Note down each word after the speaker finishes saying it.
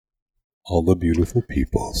All the beautiful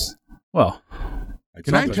peoples. Well,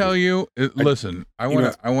 can I tell you? Listen, I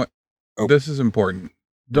want. Oh, this is important.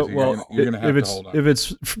 You're gonna have to hold on.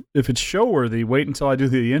 If it's show worthy, wait until I do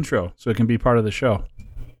the intro so it can be part of the show.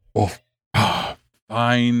 Oh,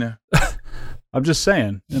 fine. I'm just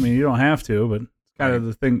saying. I mean, you don't have to, but it's kind of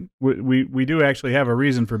the thing. We do actually have a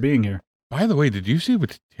reason for being here. By the way, did you see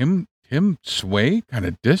what Tim Sway kind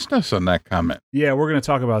of dissed us on that comment? Yeah, we're going to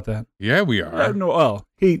talk about that. Yeah, we are.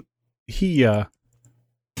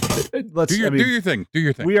 Let's do your thing. Do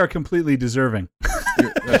your thing. We are completely deserving.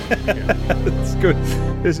 It's good.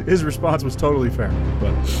 His response was totally fair.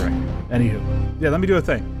 But right. Anywho, yeah, let me do a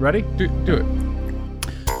thing. Ready? Do it.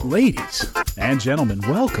 Ladies and gentlemen,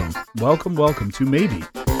 welcome to Maybe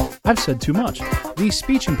I've Said Too Much, the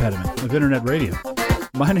speech impediment of internet radio.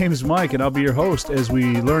 My name is Mike, and I'll be your host as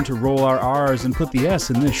we learn to roll our R's and put the S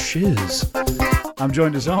in this shiz. I'm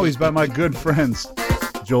joined as always by my good friends,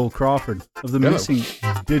 Joel Crawford of the Missing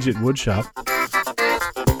Digit Woodshop.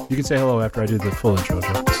 You can say hello after I do the full intro,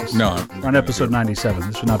 Joe. We're on episode 97.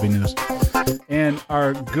 This should not be news. And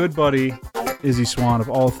our good buddy, Izzy Swan of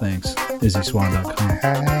all things, IzzySwan.com.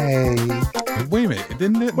 Hey. Wait a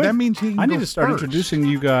minute. That means he can I need to start introducing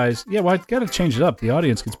you guys. Yeah, well, I got to change it up. The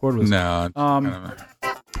audience gets bored with it. No.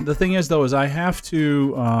 The thing is, though, is I have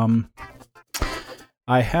to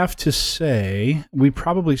say we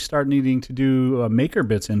probably start needing to do a Maker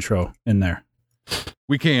Bits intro in there.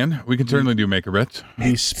 We can certainly do Maker Bits.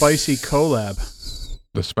 The spicy collab.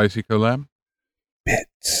 The spicy collab?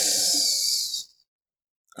 Bits.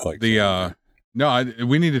 I like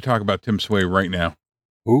we need to talk about Tim Sway right now.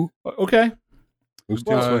 Who? Okay. Who's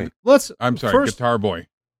Tim Sway? I'm sorry, Guitar Boy.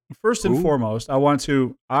 First and foremost, I want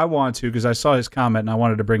to, because I saw his comment and I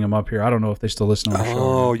wanted to bring him up here. I don't know if they still listen to the show.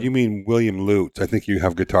 Oh, you mean William Lutz. I think you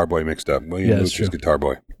have Guitar Boy mixed up. William Lutz is Guitar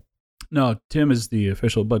Boy. No, Tim is the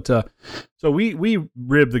official. But so we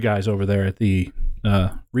ribbed the guys over there at the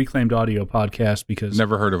Reclaimed Audio podcast because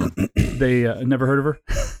never heard of them. They never heard of her.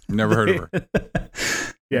 Never heard of her.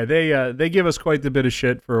 Yeah, they give us quite the bit of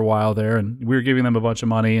shit for a while there, and we were giving them a bunch of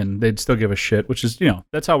money, and they'd still give us shit, which is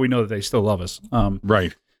that's how we know that they still love us.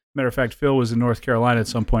 Right. Matter of fact, Phil was in North Carolina at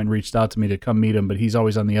some point and reached out to me to come meet him, but he's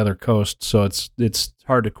always on the other coast, so it's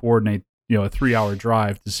hard to coordinate a 3-hour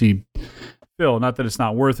drive to see Phil. Not that it's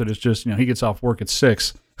not worth it. It's just he gets off work at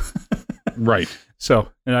 6. Right. So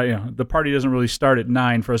the party doesn't really start at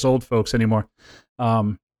 9 for us old folks anymore.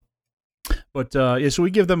 So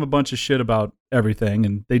we give them a bunch of shit about everything,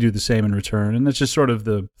 and they do the same in return, and that's just sort of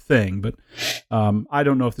the thing. But I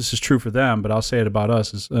don't know if this is true for them, but I'll say it about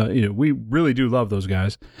us: is we really do love those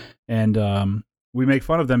guys, and we make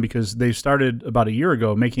fun of them because they started about a year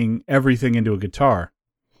ago making everything into a guitar.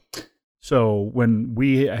 So when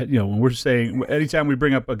when we're saying anytime we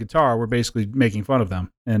bring up a guitar, we're basically making fun of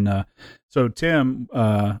them. And so Tim,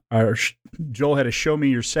 Joel had a Show Me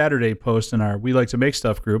Your Saturday post in our We Like to Make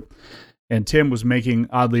Stuff group, and Tim was making,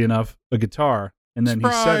 oddly enough, a guitar, and then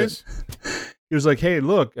Surprise! He said it. He was like, "Hey,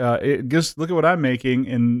 look, just look at what I'm making,"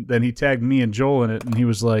 and then he tagged me and Joel in it, and he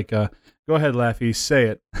was like, "Go ahead, Laffy, say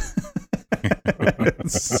it."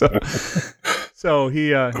 So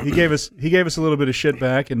he gave us a little bit of shit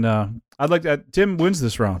back, and I'd like that. Tim wins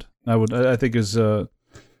this round. I think is fair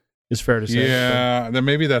to say. Yeah, then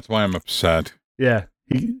maybe that's why I'm upset. Yeah,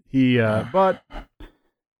 but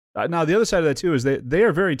now the other side of that too is they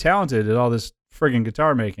are very talented at all this friggin'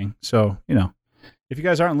 guitar making. So if you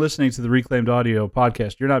guys aren't listening to the Reclaimed Audio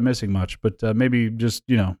podcast, you're not missing much. But maybe just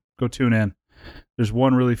go tune in. There's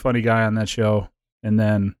one really funny guy on that show, and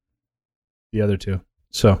then the other two.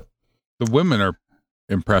 So. The women are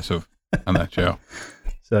impressive on that show.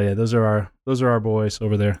 So yeah, those are our boys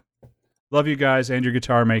over there. Love you guys and your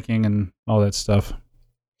guitar making and all that stuff.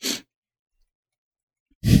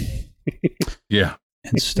 Yeah.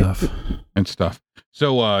 And stuff.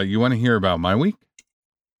 So you want to hear about my week?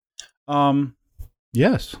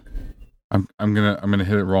 Yes. I'm gonna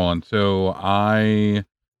hit it rolling. So I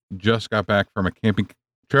just got back from a camping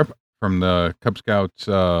trip from the Cub Scouts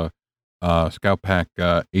Scout Pack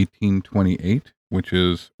 1828, which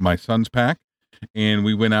is my son's pack, and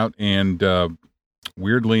we went out and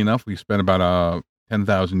weirdly enough we spent about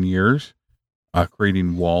 10,000 years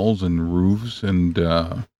creating walls and roofs and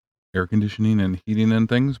air conditioning and heating and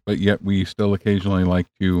things, but yet we still occasionally like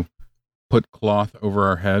to put cloth over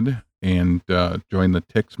our head and join the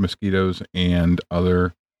ticks, mosquitoes, and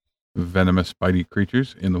other venomous bitey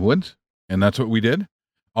creatures in the woods, and that's what we did.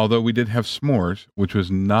 Although we did have s'mores, which was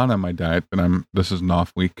not on my diet, but this is an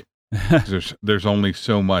off week. There's only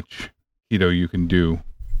so much keto you can do.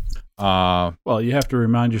 Well, you have to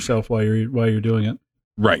remind yourself while you're doing it.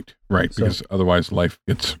 Right. Because otherwise life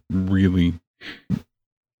gets really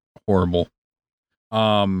horrible.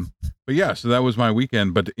 But yeah, so that was my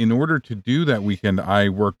weekend. But in order to do that weekend, I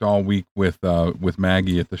worked all week with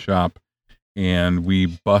Maggie at the shop, and we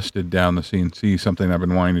busted down the CNC, something I've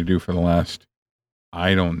been wanting to do for the last,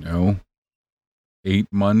 I don't know, 8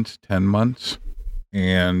 months, 10 months,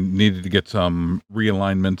 and needed to get some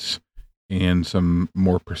realignments and some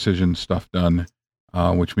more precision stuff done,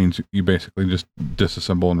 which means you basically just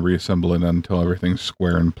disassemble and reassemble it until everything's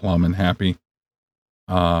square and plumb and happy.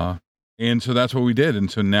 And so that's what we did.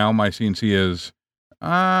 And so now my CNC is,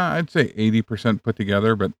 I'd say 80% put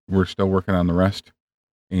together, but we're still working on the rest.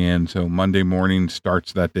 And so Monday morning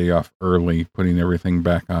starts that day off early, putting everything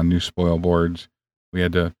back on new spoil boards. We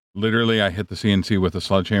had to, literally, I hit the CNC with a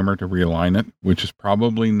sledgehammer to realign it, which is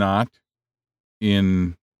probably not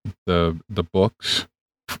in the books.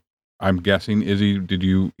 I'm guessing, Izzy, did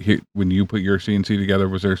you hit, when you put your CNC together,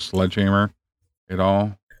 was there a sledgehammer at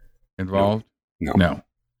all involved?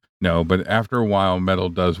 No, but after a while, metal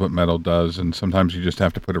does what metal does, and sometimes you just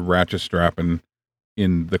have to put a ratchet strap in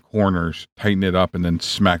the corners, tighten it up, and then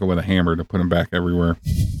smack it with a hammer to put them back everywhere.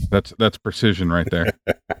 That's precision right there.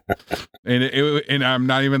 And I'm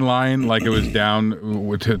not even lying. Like, it was down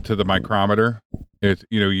to the micrometer. It's,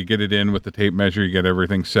 you get it in with the tape measure, you get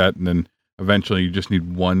everything set, and then eventually you just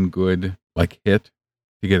need one good hit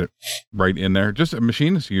to get it right in there. Just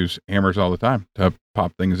machinists use hammers all the time to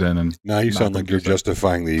pop things in. And now you sound like you're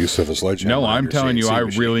justifying the use of a sledgehammer. No, I'm telling you, I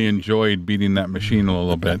machine. really enjoyed beating that machine a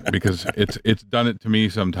little bit because it's done it to me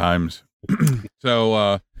sometimes.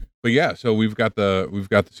 So, but yeah, so we've got the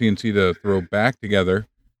CNC to throw back together,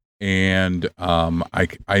 and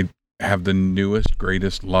I have the newest,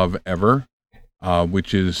 greatest love ever,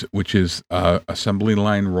 which is assembly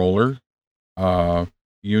line roller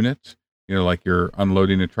units. Like you're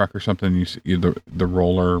unloading a truck or something, you see the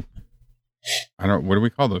roller. I don't. What do we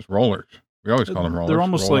call those rollers? We always call them rollers. They're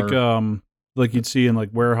almost like you'd see in like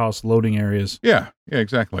warehouse loading areas. Yeah,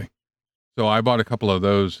 exactly. So I bought a couple of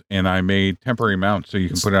those, and I made temporary mounts so you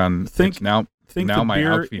can put it on. Think my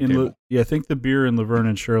outfeed table. Think the beer in Laverne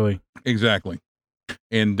and Shirley. Exactly,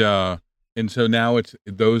 and so now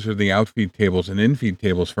those are the outfeed tables and infeed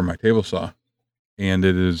tables for my table saw, and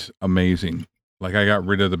it is amazing. Like, I got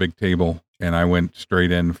rid of the big table and I went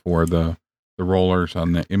straight in for the rollers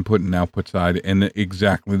on the input and output side, and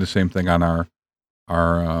exactly the same thing on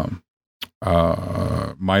our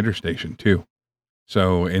miter station too.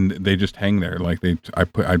 So, and they just hang there. Like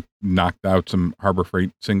I knocked out some Harbor Freight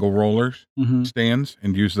single rollers stands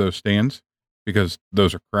and used those stands because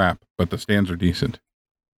those are crap, but the stands are decent.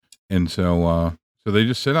 And so they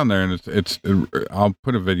just sit on there, and I'll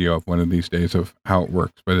put a video up one of these days of how it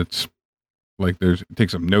works, but it's like it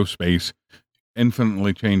takes up no space,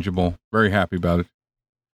 infinitely changeable. Very happy about it.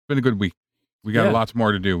 It's been a good week. We got lots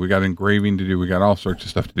more to do. We got engraving to do. We got all sorts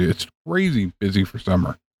of stuff to do. It's crazy busy for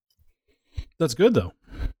summer. That's good though.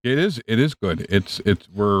 It is good.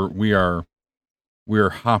 We are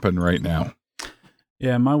hopping right now.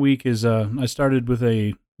 Yeah, my week is I started with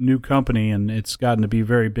a new company, and it's gotten to be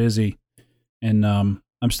very busy. And I'm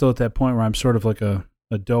still at that point where I'm sort of like a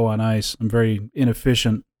dough on ice. I'm very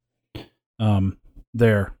inefficient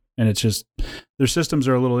there, and it's just their systems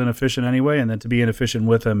are a little inefficient anyway, and then to be inefficient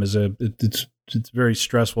with them is it's very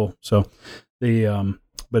stressful. So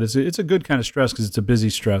but it's a good kind of stress because it's a busy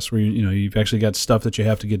stress where you've actually got stuff that you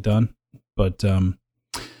have to get done. But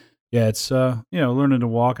it's learning to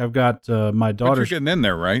walk. I've got my daughter. But you're getting in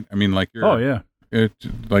there, right? I mean, like you're. Oh yeah. It's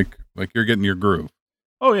like you're getting your groove.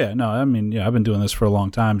 Oh yeah, no, I mean, I've been doing this for a long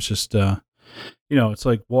time. It's just it's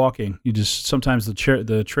like walking. You just sometimes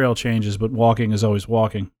the trail changes, but walking is always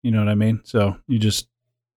walking. You know what I mean? So you just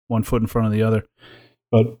one foot in front of the other.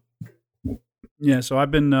 But yeah, so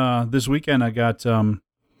I've been this weekend. I got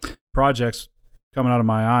projects coming out of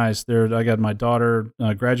my eyes. I got my daughter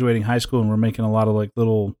graduating high school, and we're making a lot of like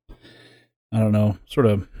little, I don't know, sort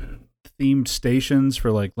of themed stations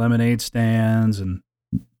for like lemonade stands and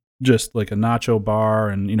just like a nacho bar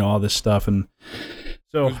and all this stuff. And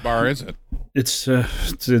so whose bar is it? It's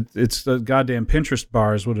a goddamn Pinterest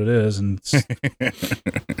bar is what it is, and it's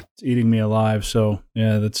eating me alive. So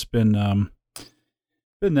yeah, that's been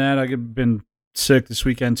that. I've been sick this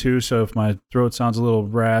weekend too, so if my throat sounds a little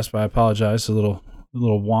rasp, I apologize. A little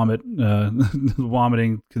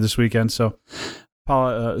vomiting this weekend. So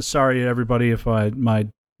sorry everybody if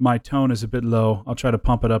my tone is a bit low. I'll try to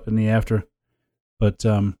pump it up in the after. But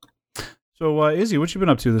so Izzy, what you been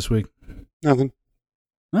up to this week? Nothing.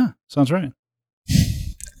 Sounds right.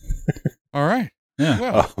 All right. Yeah.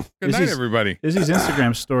 Well, good night, everybody. Izzy's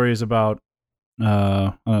Instagram story is about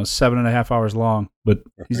 7.5 hours long, but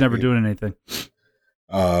he's never doing anything.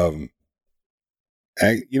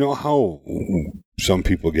 You know how some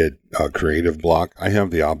people get a creative block? I have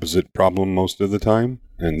the opposite problem most of the time,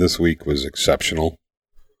 and this week was exceptional.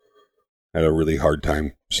 I had a really hard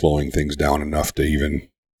time slowing things down enough to even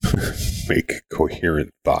make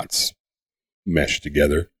coherent thoughts mesh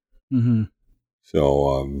together. Mm-hmm.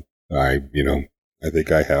 So I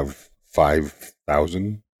think I have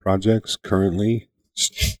 5,000 projects currently,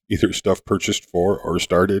 either stuff purchased for or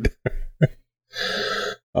started.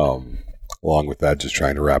 Along with that, just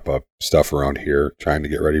trying to wrap up stuff around here, trying to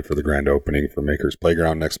get ready for the grand opening for Maker's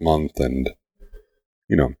Playground next month, and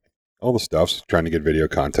all the stuff. Trying to get video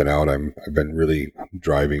content out. I've been really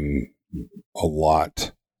driving a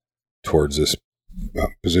lot towards this,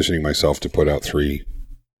 positioning myself to put out 3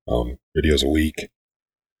 videos a week.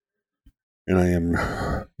 And I am,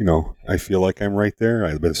 I feel like I'm right there.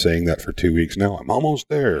 I've been saying that for 2 weeks now. I'm almost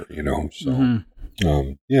there,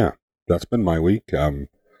 So, yeah, that's been my week.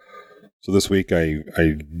 So this week I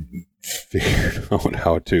figured out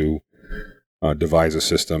how to devise a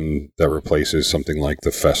system that replaces something like the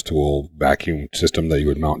Festool vacuum system that you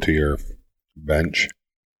would mount to your bench.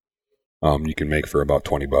 You can make for about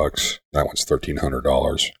 $20. That one's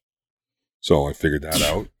 $1,300. So I figured that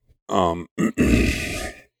out.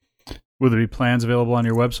 Will there be plans available on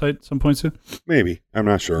your website at some point soon? Maybe. I'm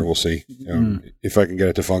not sure. We'll see. If I can get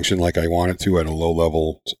it to function like I want it to at a low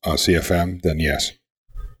level CFM, then yes.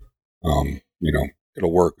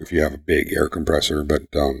 It'll work if you have a big air compressor,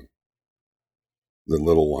 but the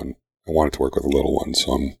little one, I want it to work with a little one,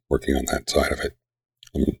 so I'm working on that side of it.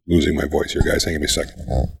 I'm losing my voice here, guys. Hang on me a second.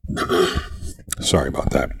 Sorry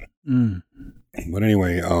about that. But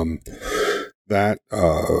anyway, that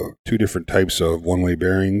 2 different types of one-way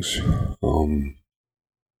bearings,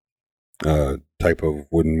 type of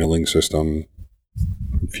wooden milling system,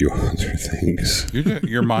 a few other things.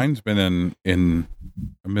 Your mind's been in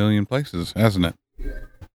a million places, hasn't it?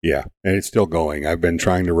 Yeah, and it's still going. I've been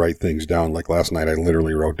trying to write things down. Like last night, I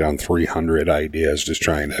literally wrote down 300 ideas, just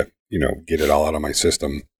trying to, get it all out of my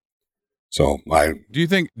system. So do you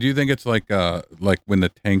think it's like when the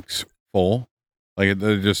tank's full, like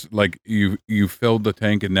they're just like you filled the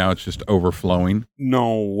tank and now it's just overflowing?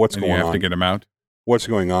 No, what's going on? You have to get them out. What's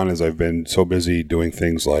going on is I've been so busy doing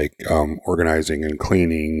things like organizing and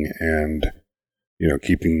cleaning and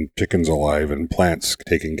keeping chickens alive and plants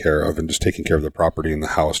taken care of and just taking care of the property in the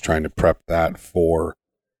house, trying to prep that for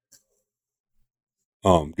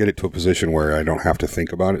get it to a position where I don't have to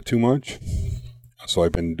think about it too much. So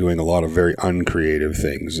I've been doing a lot of very uncreative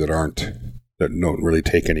things that don't really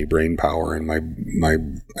take any brain power, and I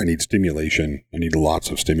need stimulation. I need lots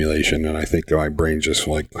of stimulation, and I think my brain just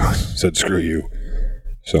said screw you.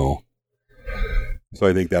 So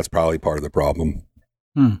I think that's probably part of the problem.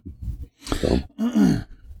 So.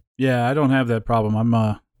 Yeah, I don't have that problem.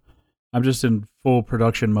 I'm just in full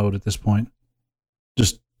production mode at this point,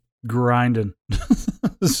 just grinding.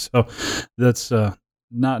 So that's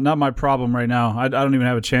not my problem right now. I don't even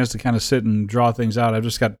have a chance to kind of sit and draw things out. I've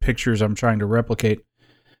just got pictures I'm trying to replicate,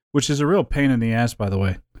 which is a real pain in the ass, by the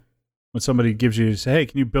way. When somebody gives you, say, hey,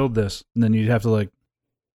 can you build this? And then you have to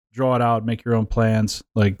draw it out, make your own plans,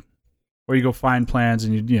 or you go find plans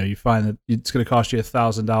and you find that it's going to cost you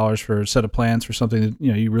 $1,000 for a set of plans for something that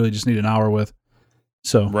you really just need an hour with.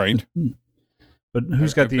 So right, but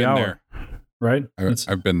who's got the hour? There. Right,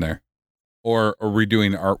 I've been there. Or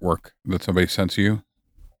redoing artwork that somebody sends you,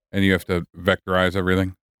 and you have to vectorize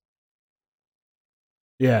everything.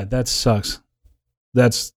 Yeah, that sucks.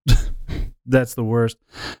 That's the worst.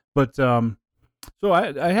 But so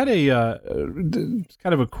I had a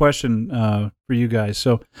kind of a question for you guys.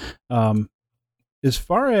 So as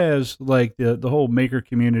far as the whole maker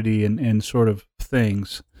community and sort of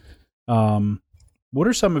things, what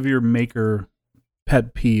are some of your maker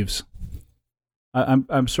pet peeves?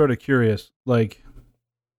 I'm sort of curious. I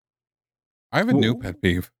have a new pet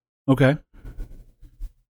peeve. Okay.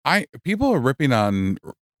 People are ripping on,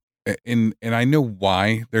 and I know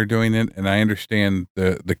why they're doing it, and I understand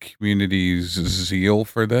the community's zeal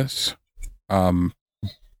for this. But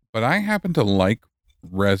I happen to like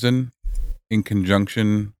resin in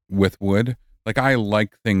conjunction with wood. I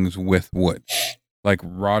like things with wood.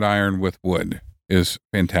 Wrought iron with wood is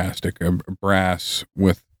fantastic. Brass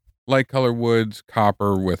with light color woods,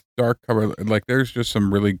 copper with dark color. There's just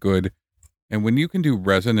some really good. And when you can do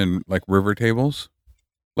resin in river tables,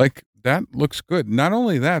 that looks good. Not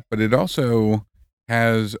only that, but it also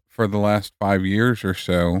has, for the last 5 years or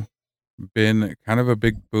so, been kind of a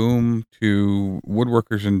big boom to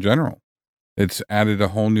woodworkers in general. It's added a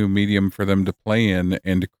whole new medium for them to play in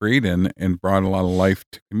and to create in, and brought a lot of life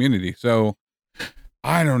to community. So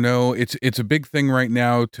I don't know. It's a big thing right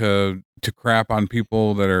now to crap on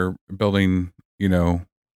people that are building,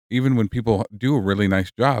 even when people do a really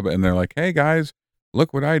nice job and they're like, "Hey guys,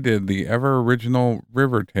 look what I did, the ever original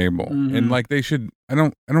river table." Mhm. And like they should,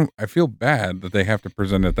 I feel bad that they have to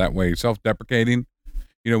present it that way, self-deprecating.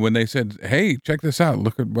 When they said, "Hey, check this out.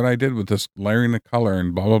 Look at what I did with this layering of color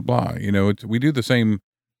and blah, blah, blah." We do the same,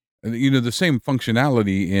 the same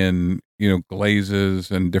functionality in,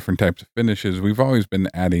 glazes and different types of finishes. We've always been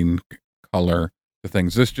adding color to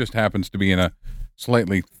things. This just happens to be in a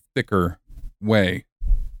slightly thicker way.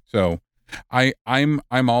 So I'm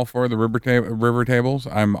all for the river tables.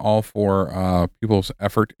 I'm all for people's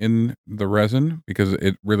effort in the resin, because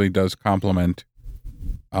it really does complement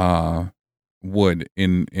wood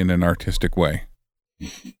in an artistic way.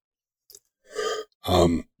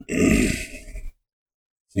 I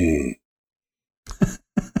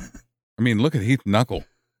mean, look at Heath Knuckle.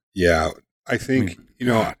 Yeah, I think,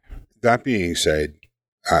 God. that being said,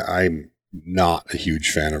 I'm not a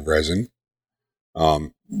huge fan of resin.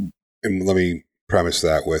 And let me premise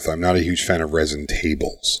that with, I'm not a huge fan of resin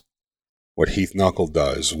tables. What Heath Knuckle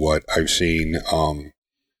does, what I've seen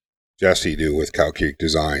Jesse do with Cow Creek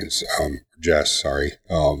Designs,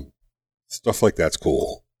 stuff like that's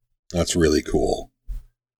cool. That's really cool.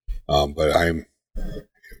 But I'm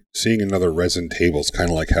seeing another resin table is kind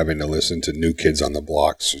of like having to listen to New Kids on the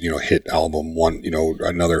Block's, hit album one,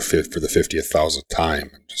 another fifth for the 50,000th time.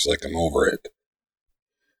 Just like, I'm over it.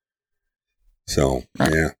 So,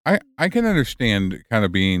 yeah. I can understand kind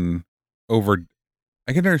of being over.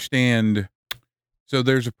 I can understand. So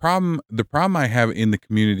there's a problem. The problem I have in the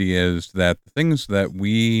community is that the things that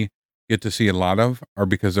we get to see a lot of are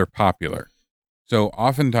because they're popular. So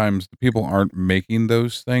oftentimes the people aren't making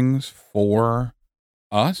those things for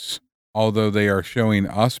us, although they are showing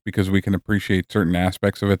us because we can appreciate certain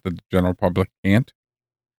aspects of it that the general public can't.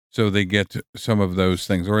 So they get some of those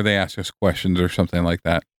things, or they ask us questions or something like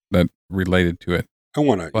that related to it. I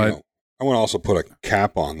want to also put a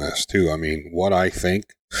cap on this too. I mean, what I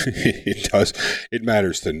think, it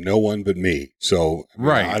matters to no one but me. So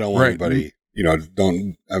I don't want anybody,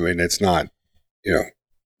 it's not,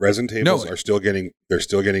 resin tables are still getting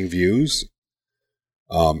views.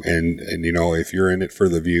 And if you're in it for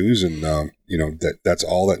the views and, that's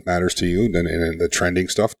all that matters to you, then in the trending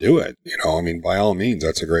stuff, do it. By all means,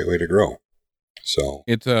 that's a great way to grow. So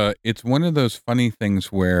it's one of those funny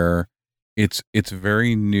things where it's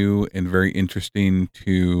very new and very interesting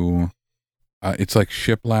to, it's like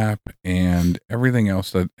shiplap and everything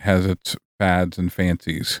else that has its fads and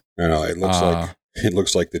fancies. It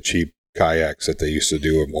looks like the cheap kayaks that they used to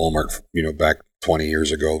do at Walmart, back 20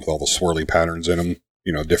 years ago with all the swirly patterns in them,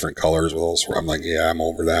 different colors with all the I'm like, yeah, I'm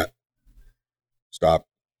over that. Stop.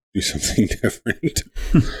 Do something different.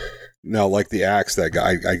 Now, like the axe, that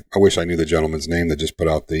guy, I wish I knew the gentleman's name that just put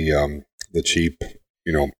out the cheap,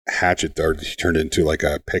 hatchet dart. He turned it into like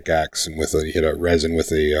a pickaxe, and he hit a resin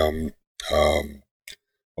with a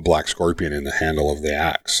black scorpion in the handle of the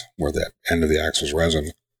axe, where the end of the axe was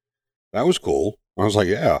resin. That was cool. I was like,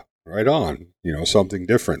 yeah, right on. Something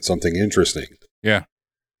different, something interesting. Yeah.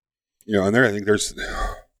 And I think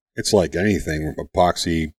it's like anything.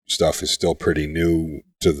 Epoxy stuff is still pretty new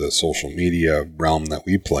to the social media realm that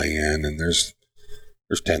we play in, and there's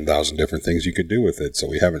 10,000 different things you could do with it. So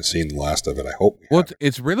we haven't seen the last of it. I hope.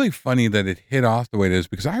 It's really funny that it hit off the way it is,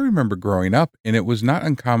 because I remember growing up, and it was not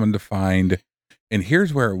uncommon to find. And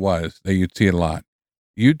here's where it was that you'd see it a lot.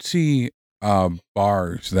 You'd see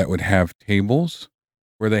bars that would have tables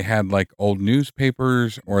where they had like old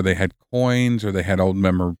newspapers, or they had coins, or they had old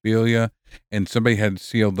memorabilia, and somebody had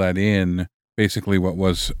sealed that in, basically what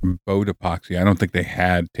was boat epoxy. I don't think they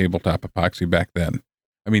had tabletop epoxy back then.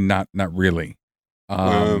 I mean, not really.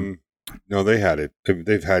 No, they had it.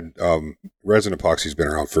 They've had resin epoxy's been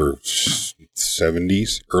around for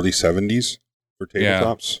early 70s for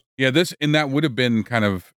tabletops. Yeah, that would have been kind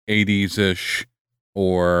of 80s-ish.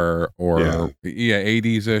 Or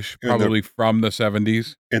 80s-ish, probably from the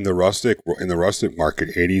 70s. In the rustic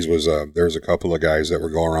market, 80s was there's a couple of guys that were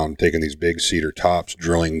going around taking these big cedar tops,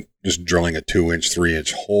 drilling a 2-inch,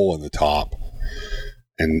 3-inch hole in the top,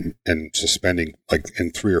 and suspending like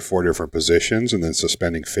in 3 or 4 different positions, and then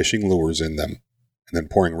suspending fishing lures in them, and then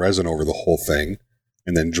pouring resin over the whole thing,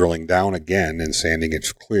 and then drilling down again and sanding it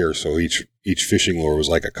clear, so each fishing lure was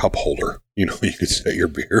like a cup holder. You could set your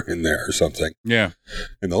beer in there or something. Yeah.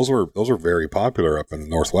 And those were very popular up in the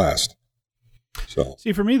Northwest. So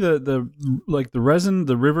see, for me, the resin,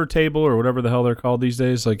 the river table, or whatever the hell they're called these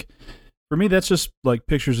days, like for me, that's just like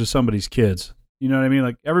pictures of somebody's kids. You know what I mean?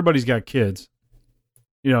 Like everybody's got kids.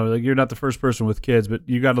 You know, like you're not the first person with kids, but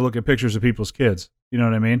you got to look at pictures of people's kids. You know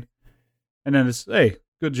what I mean? And then it's, hey,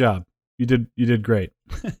 good job. You did great.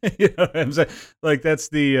 You know what I'm saying? Like that's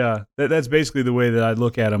that's basically the way that I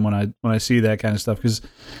look at them when I see that kind of stuff. Because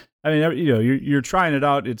I mean, you know, you're trying it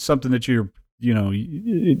out. It's something that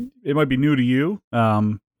it might be new to you.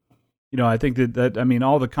 You know, I think that I mean,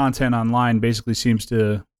 all the content online basically seems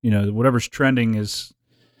to, you know, whatever's trending is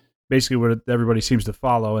basically what everybody seems to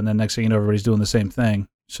follow, and then next thing you know, everybody's doing the same thing.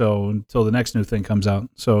 So until the next new thing comes out,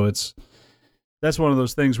 so that's one of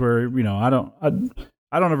those things where, you know, I don't.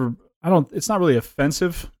 It's not really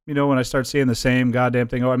offensive, you know, when I start seeing the same goddamn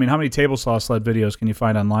thing. Oh, I mean, how many table saw sled videos can you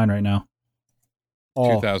find online right now?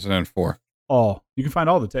 All. 2004. All. You can find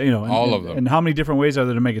all the, all of them. And how many different ways are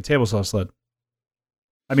there to make a table saw sled?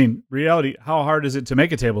 I mean, reality, how hard is it to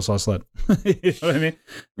make a table saw sled? You know what I mean?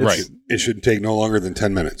 Right. It should take no longer than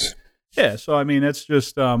 10 minutes. Yeah. So, I mean, it's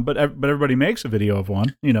just, but everybody makes a video of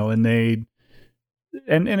one, you know, and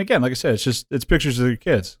and again, like I said, it's pictures of their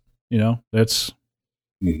kids, you know, that's,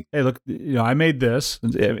 hey, look, you know, I made this.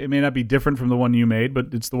 It may not be different from the one you made,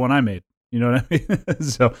 but it's the one I made. You know what I mean?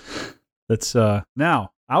 So that's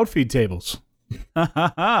now outfeed tables. There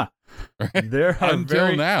are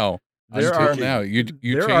until now. You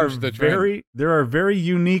changed the trend. There are very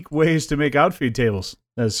unique ways to make outfeed tables,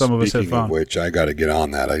 as some of us have found. Speaking of which, I got to get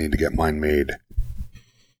on that. I need to get mine made.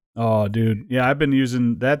 Oh, dude, yeah, I've been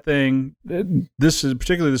using that thing. This is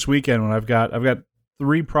particularly this weekend when I've got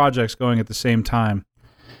 3 projects going at the same time.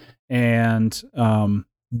 And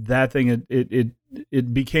that thing,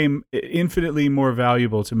 it became infinitely more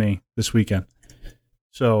valuable to me this weekend.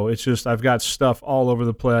 So it's just, I've got stuff all over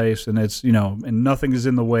the place, and it's, you know, and nothing is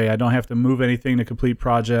in the way. I don't have to move anything to complete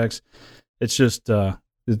projects. It's just,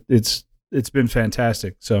 it's been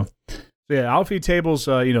fantastic. So yeah, outfeed tables,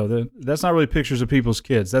 you know, that's not really pictures of people's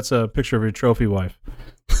kids. That's a picture of your trophy wife.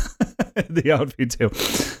 The outfeed table.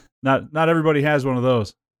 Not everybody has one of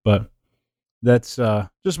those, but that's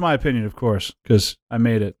just my opinion, of course, because I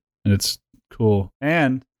made it, and it's cool.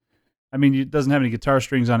 And, I mean, it doesn't have any guitar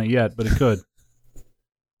strings on it yet, but it could.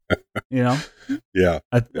 You know? Yeah.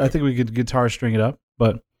 I think we could guitar string it up,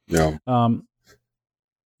 but... Yeah.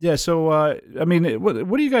 Yeah, so, I mean,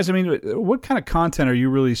 what do you guys... I mean, what kind of content are you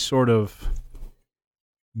really sort of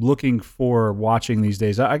looking for watching these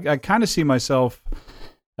days? I kind of see myself...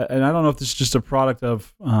 And I don't know if this is just a product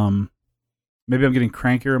of... maybe I'm getting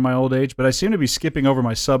crankier in my old age, but I seem to be skipping over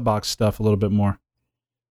my sub box stuff a little bit more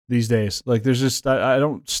these days. Like there's just, I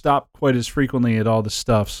don't stop quite as frequently at all the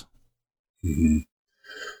stuffs. Mm-hmm.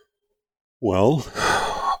 Well,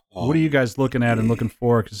 what are you guys looking at and looking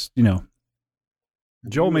for? Because, you know,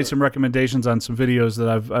 Joel made some recommendations on some videos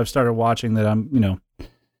that I've started watching that I'm, you know,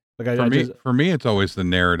 like for me, it's always the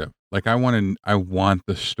narrative. Like I want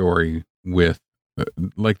the story with,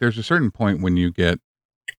 like there's a certain point when you get,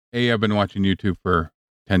 I've been watching YouTube for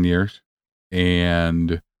 10 years,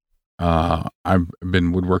 and I've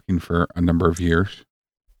been woodworking for a number of years.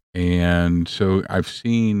 And so I've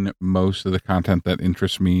seen most of the content that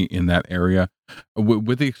interests me in that area,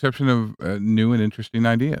 with the exception of new and interesting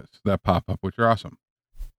ideas that pop up, which are awesome.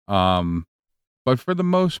 But for the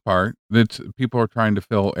most part, people are trying to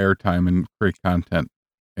fill airtime and create content,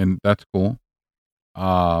 and that's cool.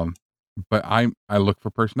 But I look for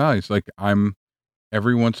personalities. Like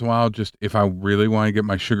every once in a while, just if I really want to get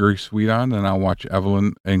my sugary sweet on, then I'll watch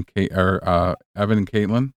Evan and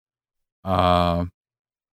Caitlin,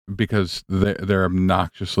 because they're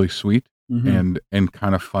obnoxiously sweet, mm-hmm. and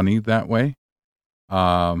kind of funny that way.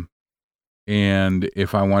 And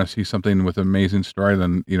if I want to see something with an amazing story,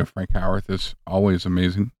 then, you know, Frank Howarth is always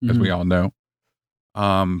amazing, mm-hmm. as we all know.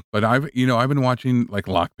 But I've been watching like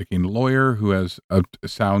Lockpicking Lawyer, who has a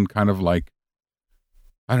sound kind of like,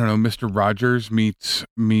 I don't know, Mr. Rogers meets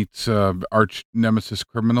arch nemesis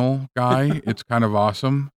criminal guy. It's kind of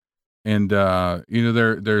awesome. And, you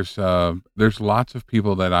know, there's lots of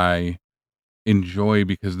people that I enjoy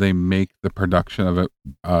because they make the production of it,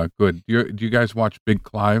 good. Do you guys watch Big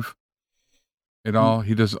Clive at all?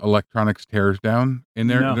 He does Electronics Tears Down, and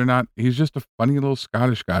they're not, he's just a funny little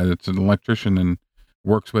Scottish guy that's an electrician and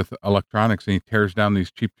works with electronics, and he tears down these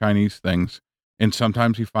cheap Chinese things. And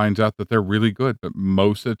sometimes he finds out that they're really good, but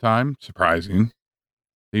most of the time, surprising,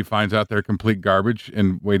 he finds out they're complete garbage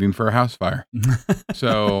and waiting for a house fire.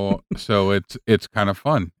 So it's kind of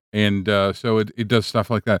fun, and so it does stuff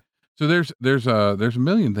like that. So there's a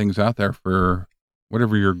million things out there for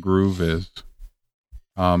whatever your groove is.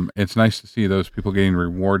 It's nice to see those people getting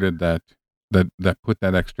rewarded that put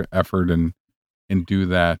that extra effort and do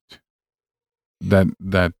that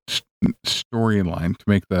storyline to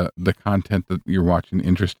make the content that you're watching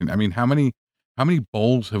interesting. I mean, how many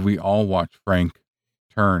bowls have we all watched Frank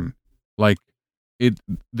turn? Like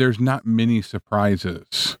there's not many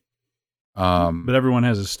surprises. But everyone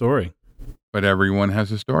has a story.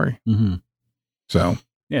 Mm-hmm. So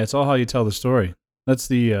yeah, it's all how you tell the story. That's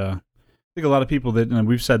the I think a lot of people that, and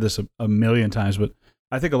we've said this a million times, but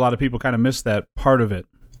I think a lot of people kind of miss that part of it.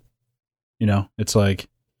 It's like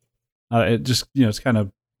it just it's kind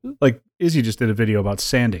of like Izzy just did a video about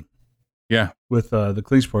sanding. Yeah, with the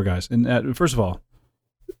Klingspor guys. And first of all,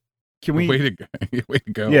 can we way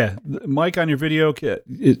to go? Yeah, Mike, on your video, can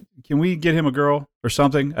we get him a girl or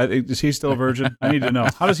something? Is he still a virgin? I need to know.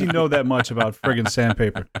 How does he know that much about friggin'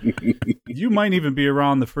 sandpaper? You might even be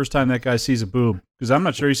around the first time that guy sees a boob, because I'm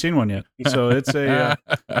not sure he's seen one yet. So it's a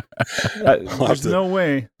there's no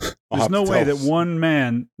way. There's no way that one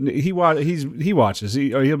man he watches.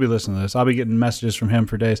 He'll be listening to this. I'll be getting messages from him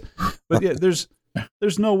for days. But yeah, there's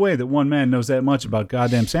no way that one man knows that much about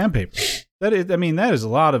goddamn sandpaper. That is a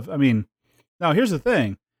lot of. Now here's the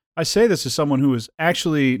thing. I say this as someone who was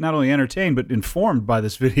actually not only entertained but informed by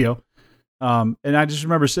this video, and I just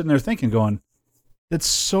remember sitting there thinking, going, "That's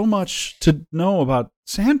so much to know about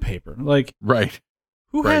sandpaper." Like, right?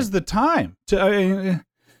 Who has the time to?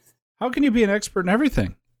 How can you be an expert in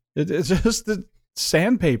everything? It's just that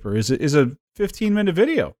sandpaper is a 15-minute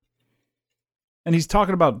video, and he's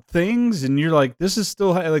talking about things, and you're like, "This is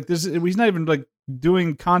still like this." He's not even like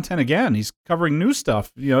doing content again. He's covering new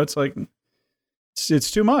stuff. It's like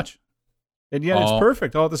it's too much, and yet it's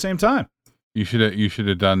perfect all at the same time. You should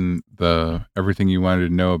have done the everything you wanted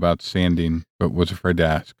to know about sanding, but was afraid to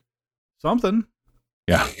ask something.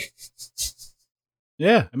 Yeah,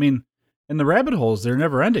 yeah. And the rabbit holes, they're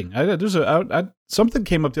never ending. Something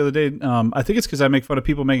came up the other day. I think it's because I make fun of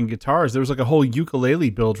people making guitars. There was like a whole ukulele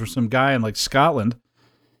build for some guy in like Scotland.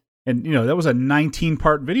 And, that was a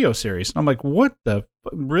 19-part video series. And I'm like, what the?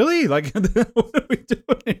 Really? Like, what are we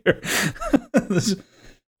doing here?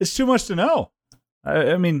 It's too much to know.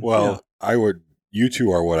 You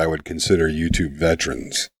two are what I would consider YouTube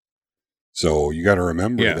veterans. So you got to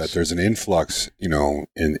remember that there's an influx, in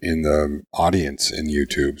the audience in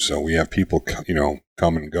YouTube. So we have people,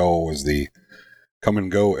 come and go as the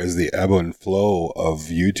ebb and flow of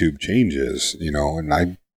YouTube changes, and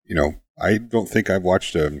I don't think I've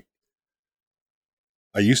watched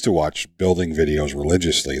I used to watch building videos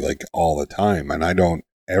religiously, like all the time, and I don't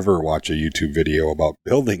ever watch a YouTube video about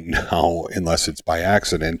building now unless it's by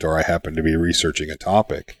accident or I happen to be researching a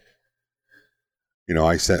topic.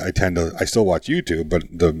 I still watch YouTube, but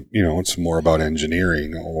it's more about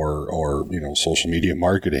engineering or social media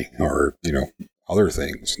marketing or, other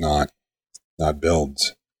things, not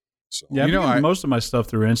builds. So, yeah, most of my stuff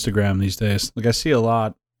through Instagram these days. Like I see a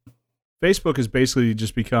lot. Facebook has basically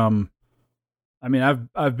just become,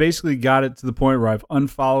 I've basically got it to the point where I've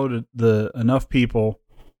unfollowed enough people.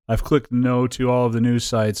 I've clicked no to all of the news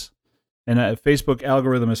sites, and Facebook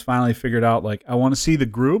algorithm has finally figured out, like, I want to see the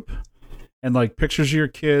group and like pictures of your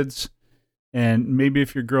kids, and maybe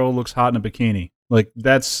if your girl looks hot in a bikini. Like,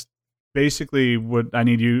 that's basically what I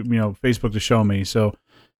need Facebook to show me. So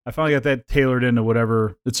I finally got that tailored into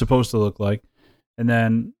whatever it's supposed to look like. And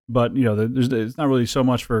then, but it's not really so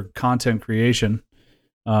much for content creation.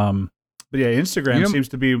 But yeah, Instagram seems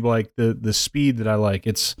to be like the speed that I like.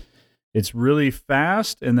 It's really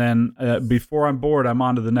fast, and then before I'm bored, I'm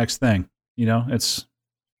on to the next thing. It's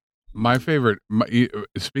my favorite.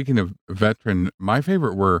 Speaking of veteran, my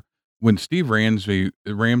favorite were when Steve Ramsey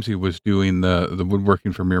was doing the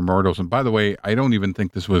woodworking for Mere Mortals. And by the way, I don't even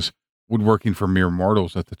think this was woodworking for Mere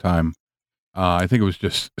Mortals at the time. I think it was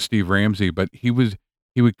just Steve Ramsey, but he would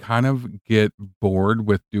kind of get bored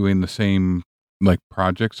with doing the same like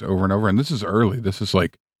projects over and over. And this is early. This is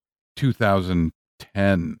like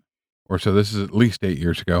 2010 or so. This is at least 8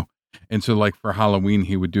 years ago. And so like for Halloween,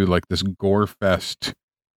 he would do like this gore fest,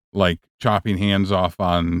 like chopping hands off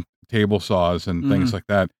on table saws and things like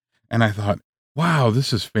that. And I thought, wow,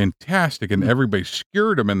 this is fantastic. And everybody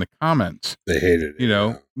skewered him in the comments. They hated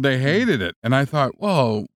it. They hated it. And I thought,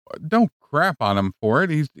 well, don't crap on him for it.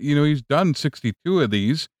 He's done 62 of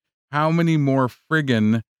these. How many more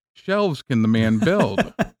friggin' shelves can the man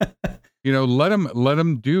build? Let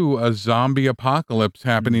him do a zombie apocalypse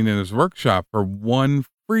happening in his workshop for one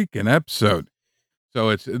freaking episode. So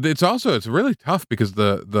it's really tough because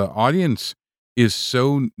the audience is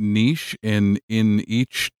so niche in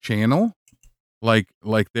each channel. Like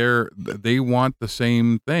they want the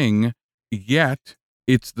same thing, yet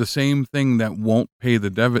it's the same thing that won't pay the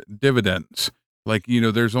dividends. Like,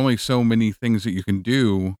 there's only so many things that you can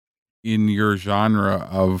do in your genre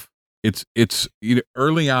of it's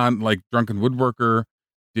early on, like Drunken Woodworker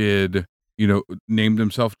did, named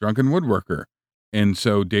himself Drunken Woodworker. And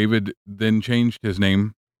so David then changed his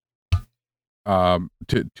name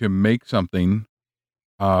to make something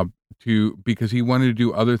because he wanted to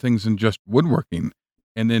do other things than just woodworking.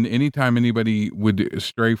 And then anytime anybody would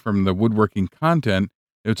stray from the woodworking content,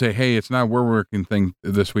 they would say, hey, it's not a woodworking thing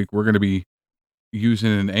this week. We're going to be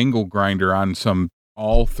using an angle grinder on some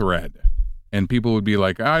all thread. And people would be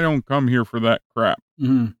like, I don't come here for that crap.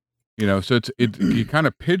 Mm-hmm. So you kind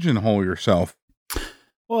of pigeonhole yourself.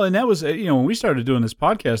 Well, and that was, when we started doing this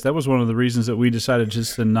podcast, that was one of the reasons that we decided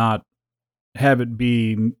just to not have it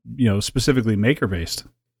be, specifically maker based.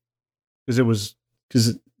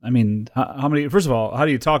 I mean, how many, first of all, how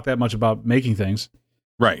do you talk that much about making things?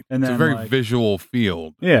 Right. And then, it's a very visual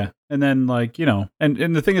field. Yeah. And then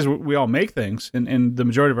and the thing is, we all make things and the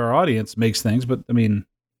majority of our audience makes things, but I mean,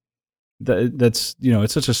 that's,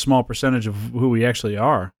 it's such a small percentage of who we actually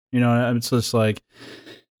are, it's just like,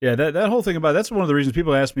 yeah, that whole thing that's one of the reasons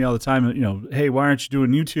people ask me all the time, hey, why aren't you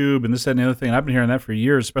doing YouTube and this, that, and the other thing? And I've been hearing that for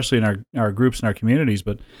years, especially in our groups and our communities.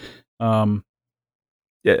 But,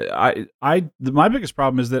 yeah, my biggest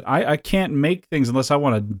problem is that I can't make things unless I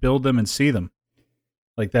want to build them and see them.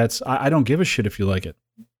 Like I don't give a shit if you like it.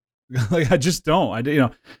 Like I just don't.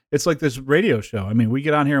 It's like this radio show. I mean, we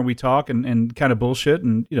get on here and we talk and kind of bullshit,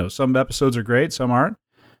 and some episodes are great, some aren't.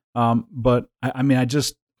 But I mean,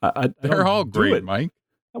 they're all great, Mike.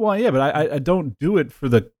 Well, yeah, but I don't do it for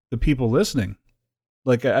the people listening.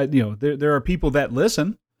 Like there are people that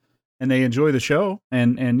listen and they enjoy the show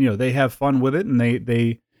and they have fun with it and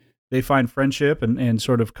they find friendship and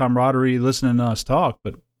sort of camaraderie listening to us talk.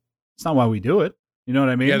 But it's not why we do it. You know what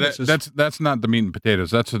I mean? Yeah, that's not the meat and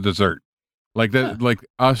potatoes. That's a dessert. Like that, yeah. Like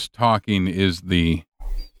us talking is that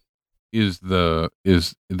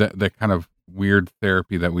kind of weird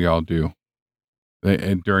therapy that we all do.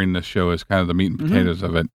 And during the show is kind of the meat and potatoes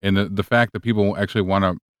of it. And the fact that people actually want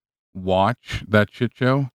to watch that shit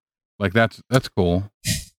show, like that's cool.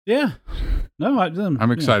 Yeah. No,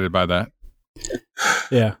 I'm excited by that.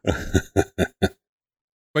 Yeah.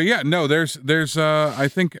 But yeah, no, there's I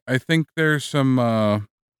think there's some I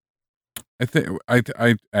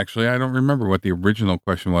don't remember what the original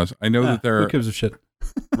question was. I know that there who gives a shit.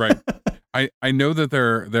 Right. I know that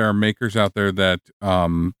there are makers out there that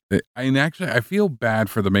and actually I feel bad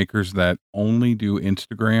for the makers that only do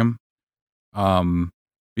Instagram,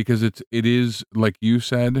 because it is like you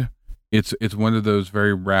said, it's one of those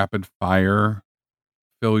very rapid fire,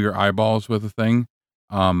 fill your eyeballs with a thing.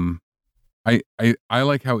 I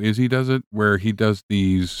like how Izzy does it, where he does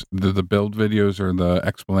the build videos or the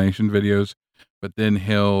explanation videos, but then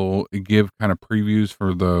he'll give kind of previews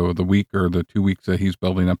for the week or the 2 weeks that he's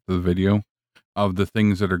building up to the video of the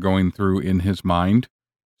things that are going through in his mind.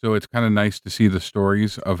 So it's kind of nice to see the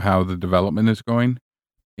stories of how the development is going.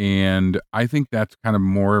 And I think that's kind of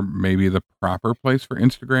more maybe the proper place for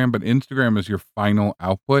Instagram, but Instagram is your final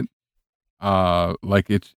output. Like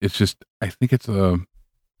it's just, I think it's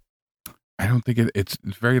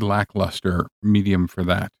it's very lackluster medium for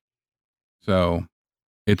that. So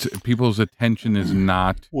it's people's attention is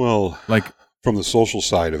not like from the social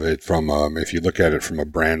side of it, from if you look at it from a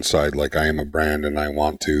brand side, like I am a brand and I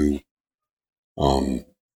want to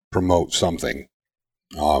promote something.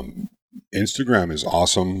 Instagram is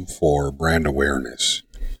awesome for brand awareness,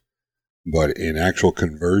 but in actual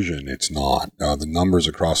conversion, it's not. The numbers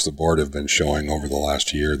across the board have been showing over the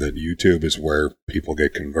last year that YouTube is where people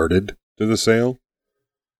get converted to the sale.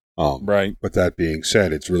 Right. But that being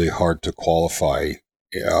said, it's really hard to qualify,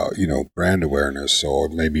 brand awareness. So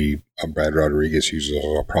maybe Brad Rodriguez uses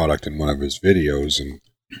a product in one of his videos, and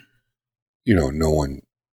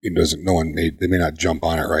they may not jump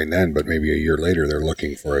on it right then, but maybe a year later they're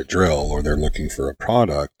looking for a drill or they're looking for a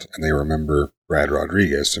product, and they remember Brad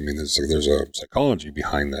Rodriguez. I mean, there's a psychology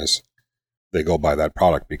behind this. They go buy that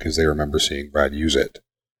product because they remember seeing Brad use it.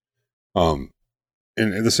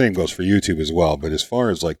 And the same goes for YouTube as well. But as far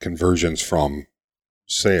as like conversions from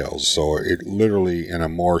sales, so it literally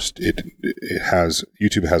YouTube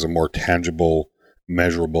has a more tangible,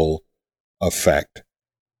 measurable effect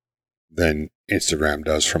than Instagram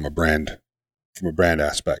does from a brand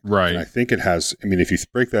aspect. Right. And I think it has. I mean, if you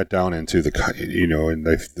break that down into the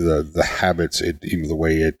habits, the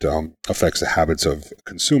way it affects the habits of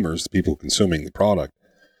consumers, the people consuming the product.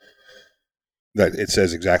 That it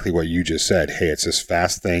says exactly what you just said. Hey, it's this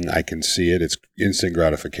fast thing. I can see it. It's instant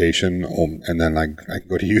gratification. And then I can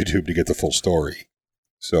go to YouTube to get the full story.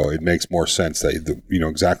 So it makes more sense that,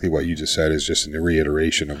 exactly what you just said is just a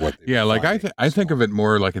reiteration of what. Yeah. Like I think of it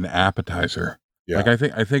more like an appetizer. Yeah. Like I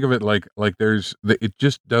think of it like it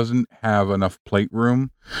just doesn't have enough plate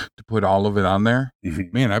room to put all of it on there.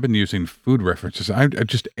 Mhm. Man, I've been using food references. I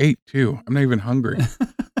just ate too. I'm not even hungry.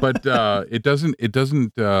 But it doesn't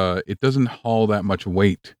haul that much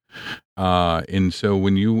weight. And so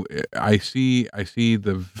when I see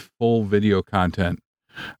the full video content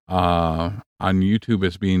on YouTube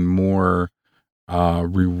as being more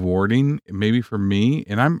rewarding, maybe for me,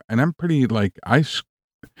 and I'm pretty like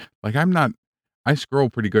I'm not. I scroll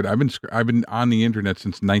pretty good. I've been on the internet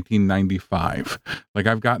since 1995. Like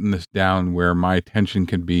I've gotten this down where my attention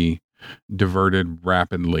can be diverted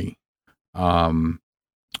rapidly.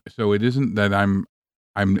 So it isn't that I'm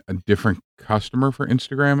a different customer for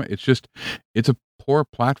Instagram. It's just it's a poor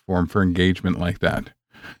platform for engagement like that.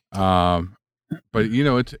 But you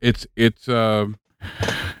know, it's a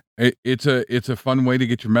fun way to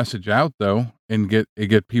get your message out though, and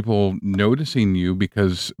get people noticing you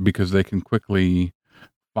because they can quickly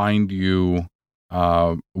find you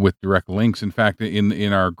with direct links. In fact,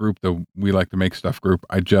 in our group, the We Like to Make Stuff group,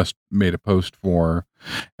 I just made a post for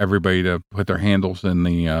everybody to put their handles in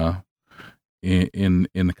the in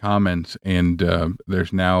the comments, and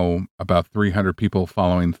there's now about 300 people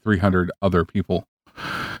following 300 other people.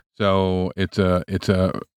 So it's a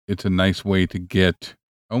nice way to get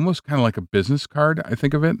almost kind of like a business card. I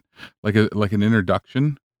think of it like an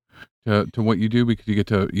introduction to what you do, because you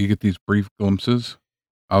get these brief glimpses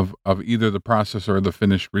of either the process or the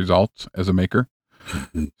finished results as a maker.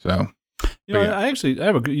 So, You know, yeah. I have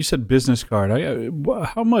you said business card.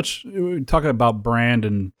 How much, we're talking about brand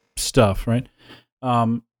and stuff, right?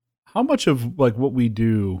 How much of like what we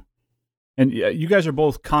do, and you guys are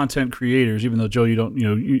both content creators, even though Joe, you don't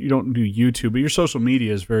do YouTube, but your social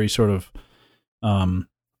media is very sort of, kind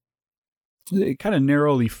of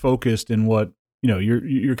narrowly focused in what,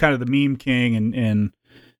 you're kind of the meme king, and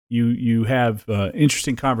you have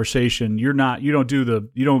interesting conversation. You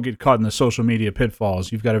don't get caught in the social media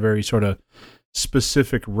pitfalls. You've got a very sort of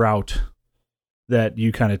specific route that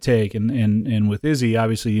you kind of take. And with Izzy,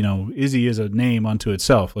 obviously, Izzy is a name unto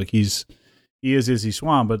itself. Like he is Izzy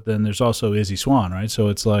Swan, but then there's also Izzy Swan, right? So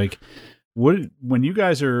it's like, when you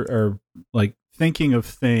guys are like thinking of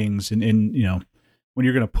things and when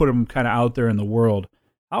you're going to put them kind of out there in the world,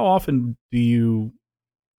 how often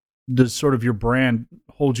does sort of your brand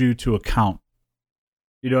hold you to account?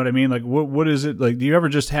 You know what I mean? Like, what is it like? Do you ever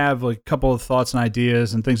just have like a couple of thoughts and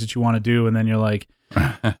ideas and things that you want to do, and then you're like,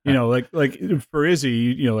 like for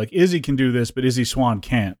Izzy, like Izzy can do this, but Izzy Swan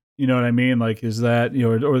can't. You know what I mean? Like, is that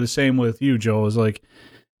or the same with you, Joel? Is like,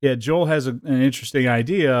 yeah, Joel has an interesting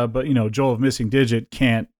idea, but Joel of Missing Digit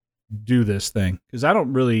can't do this thing, because I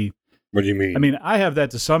don't really. What do you mean? I mean, I have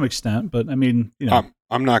that to some extent, but I mean,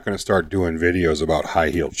 I'm not going to start doing videos about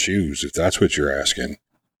high-heeled shoes if that's what you're asking.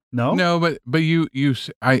 No,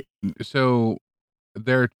 so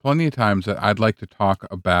there are plenty of times that I'd like to talk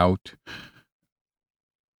about.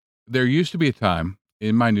 There used to be a time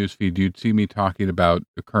in my newsfeed you'd see me talking about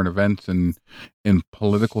the current events and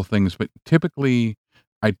political things, but typically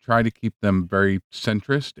I try to keep them very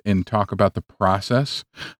centrist and talk about the process.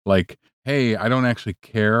 Like, hey, I don't actually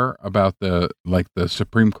care about the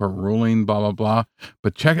Supreme Court ruling, blah blah blah,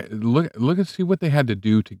 but look and see what they had to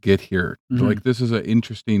do to get here. Mm-hmm. Like, this is an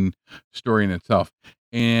interesting story in itself.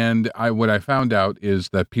 And what I found out is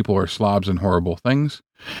that people are slobs and horrible things,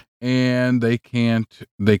 and they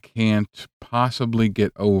can't possibly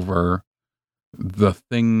get over the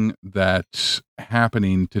thing that's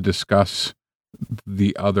happening to discuss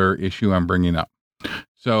the other issue I'm bringing up.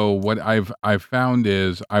 So what I've found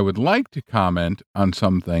is I would like to comment on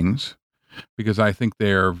some things because I think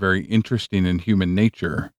they're very interesting in human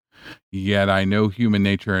nature. Yet I know human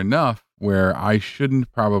nature enough where I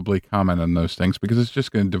shouldn't probably comment on those things, because it's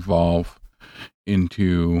just going to devolve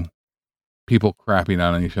into people crapping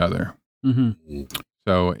on each other. Mm-hmm.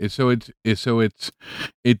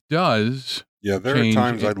 It does. Yeah, there are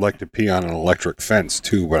times I'd like to pee on an electric fence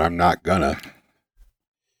too, but I'm not gonna.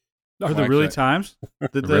 Are there really times?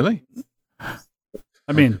 Really?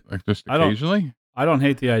 I mean, like just occasionally? I don't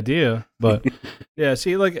hate the idea, but yeah,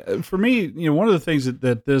 see, like for me, one of the things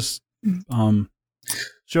that this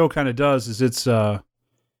show kind of does is it's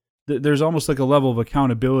there's almost like a level of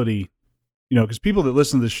accountability, because people that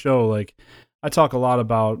listen to this show, like I talk a lot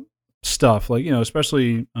about stuff, like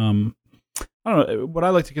especially I don't know what I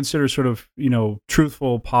like to consider sort of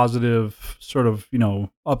truthful, positive, sort of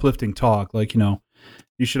uplifting talk, like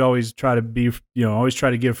you should always try to be, always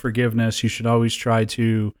try to give forgiveness. You should always try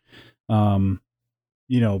to,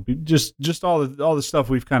 just all the stuff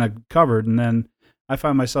we've kind of covered. And then I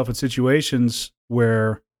find myself in situations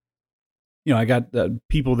where I got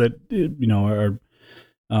people that,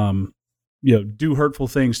 are, do hurtful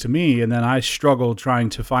things to me. And then I struggle trying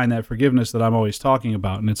to find that forgiveness that I'm always talking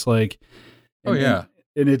about. And it's like, and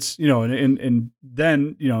it's, and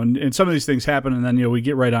then, and some of these things happen and then, we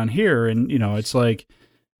get right on here and, it's like,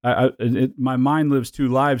 my mind lives two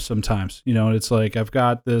lives sometimes, and it's like, I've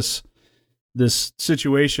got this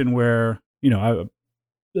situation where,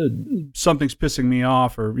 something's pissing me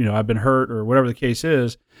off or, I've been hurt or whatever the case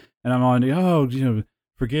is. And I'm on,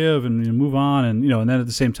 forgive and move on. And, and then at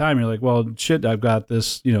the same time, you're like, well, shit, I've got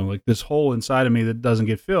this, like this hole inside of me that doesn't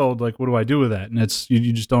get filled. Like, what do I do with that? And it's,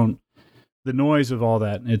 you just don't, the noise of all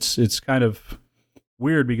that. It's kind of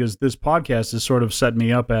weird because this podcast has sort of set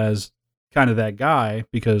me up as kind of that guy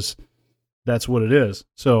because that's what it is.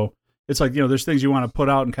 So it's like, there's things you want to put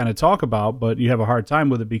out and kind of talk about, but you have a hard time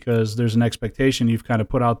with it because there's an expectation you've kind of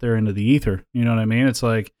put out there into the ether. You know what I mean? It's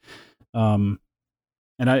like, I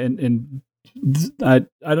don't,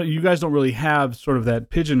 you guys don't really have sort of that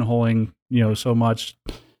pigeonholing, so much.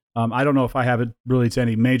 I don't know if I have it really to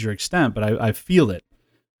any major extent, but I feel it.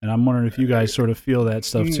 And I'm wondering if you guys sort of feel that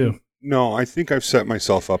stuff too. No, I think I've set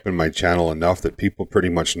myself up in my channel enough that people pretty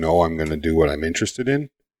much know I'm going to do what I'm interested in.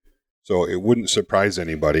 So it wouldn't surprise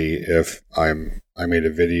anybody if I made a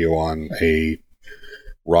video on a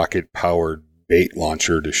rocket-powered bait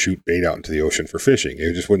launcher to shoot bait out into the ocean for fishing.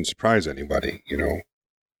 It just wouldn't surprise anybody,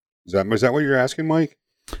 Is that what you're asking, Mike?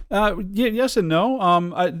 Yeah, yes and no.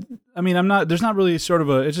 I mean, I'm not. There's not really sort of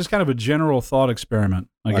a. It's just kind of a general thought experiment,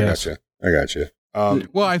 I guess. I gotcha.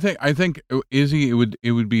 Well, I think Izzy,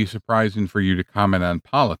 it would be surprising for you to comment on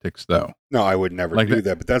politics, though. No, I would never do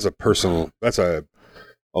that. But that's a personal. That's a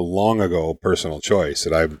long ago personal choice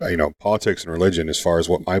that politics and religion, as far as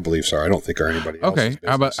what my beliefs are, I don't think are anybody else's Okay,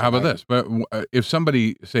 business. how about this? But if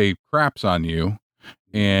somebody say craps on you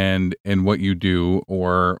and what you do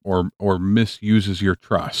or misuses your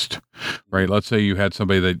trust, right? Let's say you had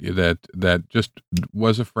somebody that just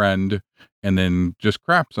was a friend and then just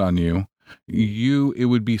craps on you. It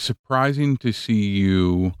would be surprising to see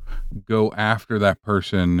you go after that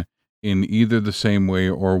person in either the same way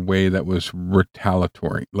or a way that was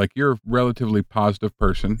retaliatory. Like, you're a relatively positive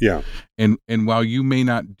person. Yeah. And while you may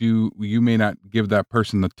not give that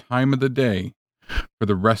person the time of the day for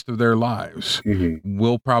the rest of their lives,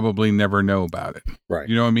 we'll probably never know about it. Right.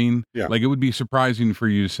 You know what I mean? Yeah. Like, it would be surprising for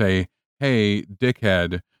you to say, hey,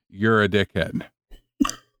 dickhead, you're a dickhead.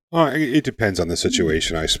 It depends on the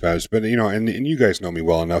situation, I suppose. But, and you guys know me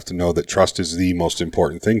well enough to know that trust is the most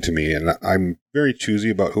important thing to me. And I'm very choosy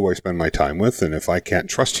about who I spend my time with. And if I can't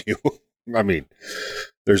trust you, I mean,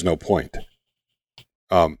 there's no point.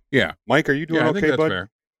 Yeah. Mike, are you doing I think okay, that's bud?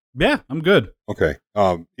 fair. Yeah, I'm good. Okay.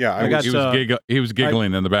 Yeah, he was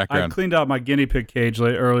giggling in the background. I cleaned out my guinea pig cage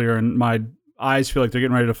earlier, and my eyes feel like they're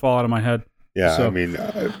getting ready to fall out of my head. Yeah, so. I mean,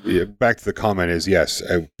 back to the comment is, yes,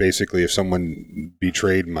 basically, if someone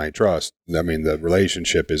betrayed my trust, I mean, the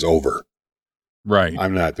relationship is over. Right.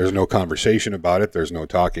 There's no conversation about it. There's no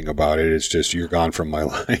talking about it. It's just, you're gone from my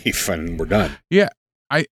life and we're done. Yeah.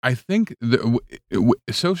 I think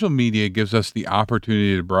social media gives us the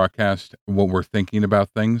opportunity to broadcast what we're thinking about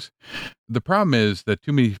things. The problem is that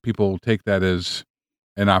too many people take that as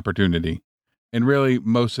an opportunity. And really,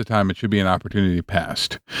 most of the time, it should be an opportunity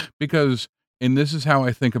passed. Because, and this is how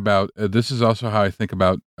I think about, this is also how I think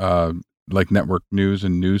about like network news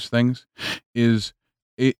and news things, I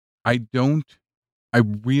don't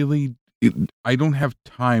have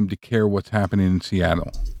time to care what's happening in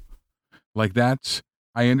Seattle. Like,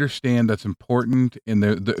 I understand that's important,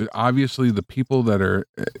 and obviously the people that are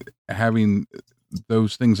having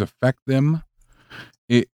those things affect them,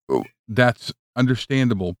 that's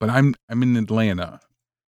understandable. But I'm in Atlanta,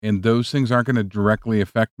 and those things aren't going to directly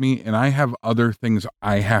affect me, and I have other things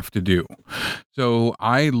I have to do. So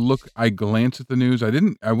I glance at the news. I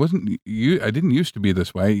didn't used to be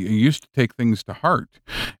this way. I used to take things to heart,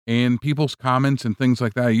 and people's comments and things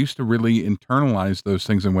like that. I used to really internalize those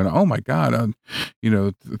things and went, oh my God,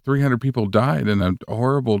 300 people died in a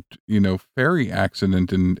horrible, ferry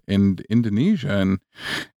accident in Indonesia.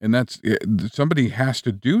 And that's, somebody has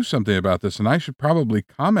to do something about this. And I should probably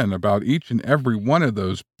comment about each and every one of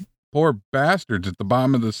those poor bastards at the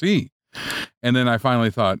bottom of the sea. And then I finally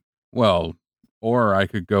thought, well, or I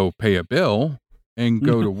could go pay a bill and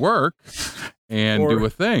go to work and do a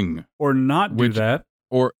thing, or not do that,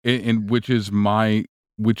 which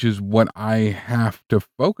is what I have to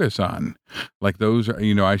focus on. Like, those are,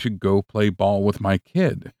 I should go play ball with my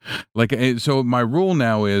kid. Like, so my rule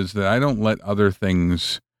now is that I don't let other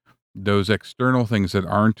things, those external things that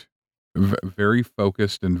aren't very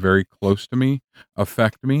focused and very close to me,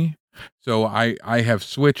 affect me. So I have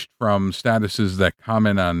switched from statuses that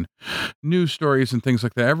comment on news stories and things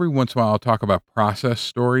like that. Every once in a while, I'll talk about process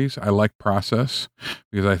stories. I like process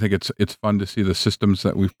because I think it's fun to see the systems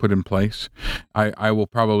that we've put in place. I will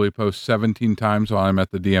probably post 17 times while I'm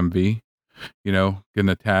at the DMV, getting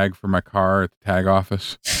a tag for my car at the tag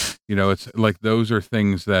office. It's like those are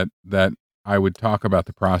things that I would talk about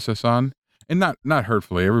the process on, and not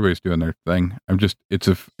hurtfully. Everybody's doing their thing.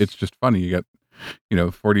 It's just funny. You got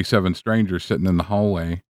 47 strangers sitting in the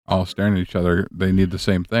hallway, all staring at each other. They need the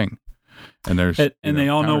same thing, and they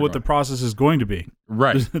all know what the process is going to be.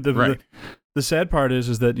 Right. The sad part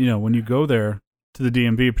is that when you go there to the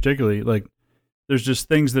DMV, particularly, like there's just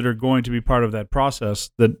things that are going to be part of that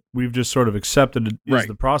process that we've just sort of accepted is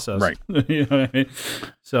the process. Right. You know what I mean?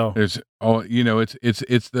 So there's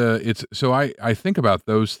so I think about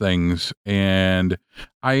those things, and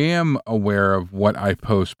I am aware of what I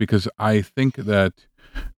post because I think that,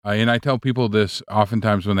 and I tell people this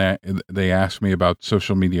oftentimes when they ask me about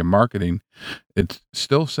social media marketing, it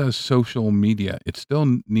still says social media. It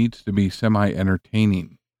still needs to be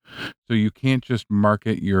semi-entertaining. So you can't just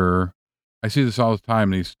market I see this all the time,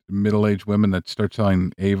 these middle-aged women that start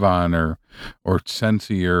selling Avon or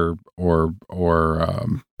Scentsy or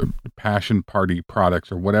Passion Party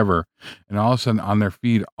products or whatever, and all of a sudden on their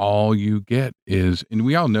feed, all you get is, and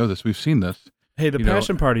we all know this, we've seen this. Hey, the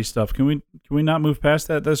Passion Party stuff. Can we not move past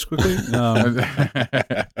that this quickly?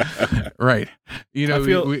 Right.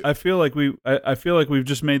 I feel like we've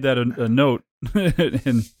just made that a note.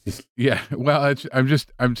 And yeah. Well,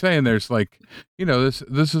 I'm saying there's like,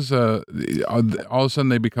 this is all of a sudden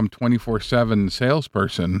they become 24/7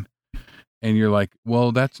 salesperson, and you're like,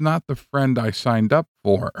 well, that's not the friend I signed up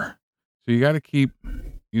for. So you got to keep,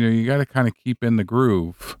 you got to kind of keep in the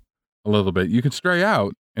groove a little bit. You can stray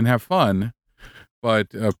out and have fun. But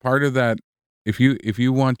part of that, if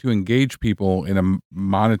you want to engage people in a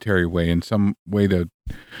monetary way, in some way to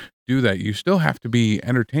do that, you still have to be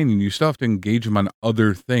entertaining. You still have to engage them on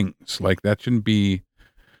other things. Like that shouldn't be,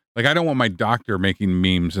 like I don't want my doctor making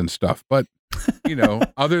memes and stuff. But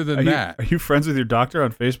other than that, are you friends with your doctor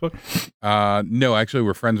on Facebook? No, actually,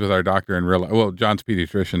 we're friends with our doctor in real life. Well, John's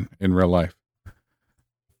pediatrician in real life.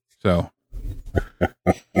 So.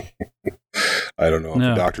 I don't know if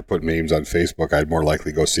the doctor put memes on Facebook. I'd more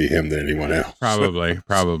likely go see him than anyone else. Probably.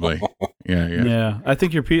 Yeah. Yeah. I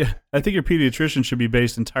think your pediatrician should be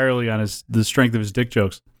based entirely on the strength of his dick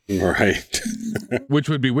jokes. Right. Which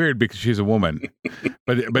would be weird because she's a woman.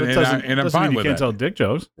 But I'm fine with it. You can't tell dick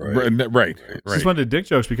jokes. Right. Since when did dick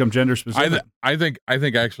jokes become gender specific? I think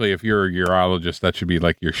actually, if you're a urologist, that should be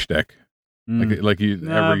like your shtick. Like you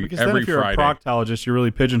every if you're Friday. A proctologist, you're really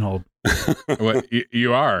pigeonholed. Well,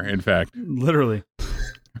 you are, in fact, literally.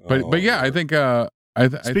 But yeah, I think.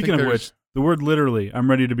 Speaking of which, the word "literally," I'm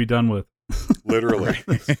ready to be done with. Literally,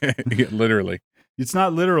 yeah, literally. It's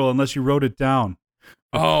not literal unless you wrote it down.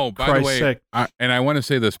 Oh, by the way, and I want to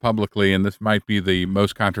say this publicly, and this might be the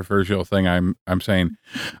most controversial thing I'm saying.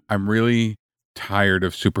 I'm really tired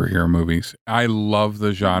of superhero movies. I love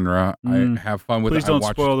the genre. I have fun with it. Please don't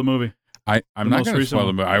spoil the movie. I'm not going to spoil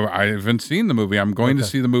the movie. I haven't seen the movie. I'm going to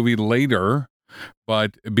see the movie later,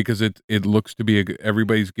 but because it looks to be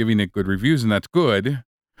everybody's giving it good reviews, and that's good.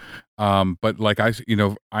 But like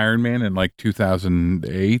Iron Man in like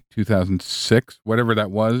 2008, 2006, whatever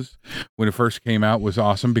that was, when it first came out, was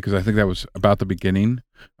awesome because I think that was about the beginning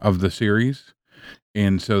of the series,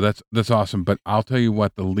 and so that's awesome. But I'll tell you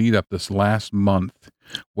what, the lead up this last month,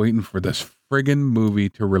 waiting for this friggin' movie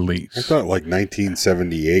to release. I thought like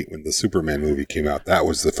 1978 when the Superman movie came out, that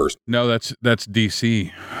was the first. No, that's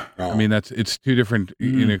DC. Oh. I mean, it's two different,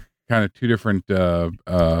 kind of two different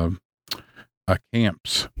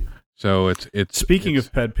camps. So it's speaking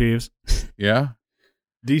of pet peeves. Yeah,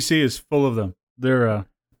 DC is full of them. They're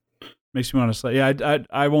makes me want to say, yeah.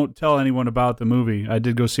 I won't tell anyone about the movie. I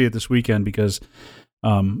did go see it this weekend because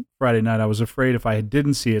Friday night I was afraid if I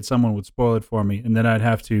didn't see it, someone would spoil it for me, and then I'd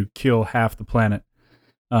have to kill half the planet.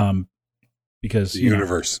 Because the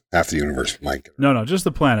universe, half the universe, Mike. No, just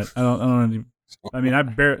the planet. I don't. I mean,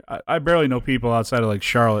 I barely know people outside of like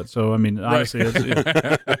Charlotte, so I mean, honestly, half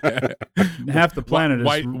the planet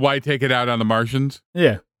is. Why take it out on the Martians?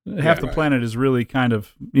 Yeah, half the planet is really kind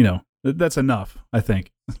of that's enough, I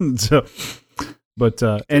think. So, but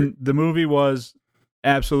and the movie was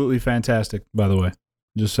absolutely fantastic. By the way,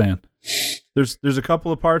 just saying, there's a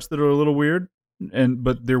couple of parts that are a little weird,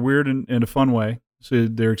 but they're weird in a fun way, so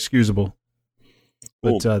they're excusable.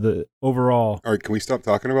 But the overall. All right, can we stop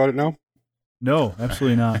talking about it now? No,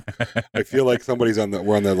 absolutely not. I feel like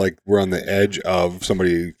we're on the edge of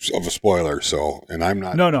a spoiler. So, and I'm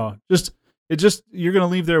not. No. Just you're going to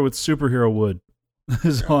leave there with superhero wood.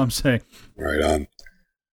 Is all I'm saying. Right on.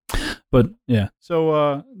 But yeah,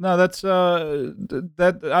 so no, that's the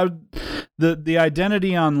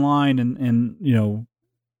identity online, and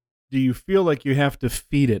do you feel like you have to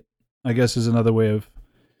feed it? I guess is another way of.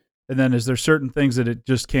 And then, is there certain things that it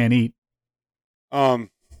just can't eat?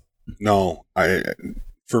 No,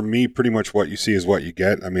 for me, pretty much what you see is what you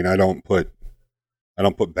get. I mean, I don't put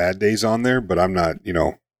bad days on there, but I'm not,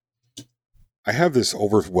 I have this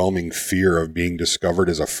overwhelming fear of being discovered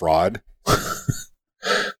as a fraud.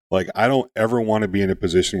 Like, I don't ever want to be in a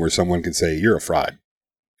position where someone can say, you're a fraud,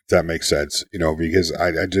 if that makes sense, because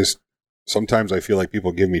I just, sometimes I feel like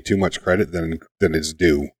people give me too much credit than it's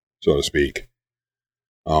due, so to speak.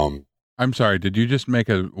 I'm sorry, did you just make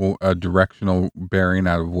a directional bearing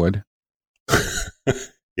out of wood?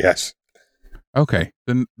 Yes. Okay,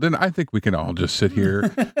 then I think we can all just sit here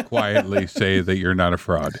quietly say that you're not a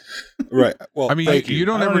fraud. Right. Well, I mean, you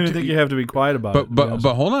don't I ever don't even think you have to be quiet about it. But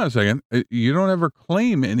hold on a second. You don't ever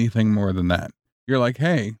claim anything more than that. You're like,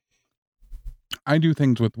 hey, I do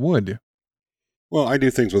things with wood. Well, I do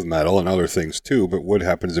things with metal and other things too, but wood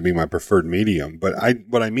happens to be my preferred medium. But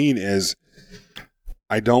what I mean is,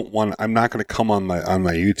 I'm not going to come on my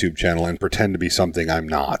YouTube channel and pretend to be something I'm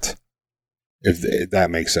not. If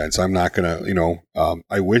that makes sense. I'm not going to,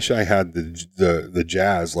 I wish I had the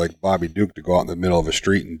jazz like Bobby Duke to go out in the middle of a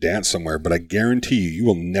street and dance somewhere, but I guarantee you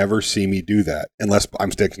will never see me do that unless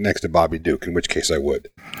I'm next to Bobby Duke, in which case I would.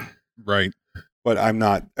 Right. But I'm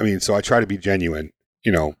not, so I try to be genuine.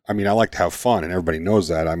 I like to have fun, and everybody knows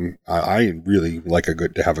that. I really like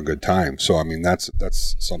to have a good time. So,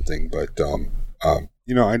 that's something, but,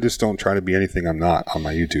 I just don't try to be anything I'm not on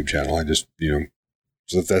my YouTube channel. I just,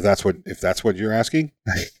 so if that's what you're asking,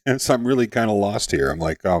 so I'm really kind of lost here. I'm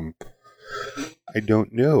like, I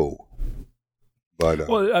don't know. But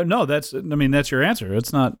no, that's your answer.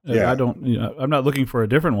 It's not. Yeah. I'm not looking for a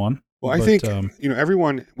different one. Well, I think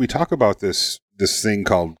everyone, we talk about this thing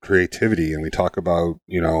called creativity, and we talk about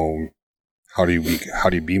how do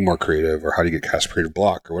you be more creative, or how do you get past creative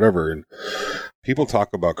block, or whatever. And people talk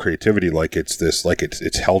about creativity like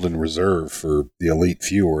it's held in reserve for the elite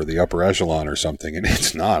few or the upper echelon or something, and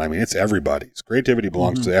it's not. It's everybody's. Creativity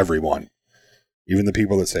belongs to everyone, even the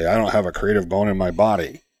people that say, I don't have a creative bone in my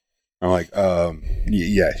body. I'm like,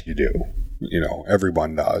 yes, you do.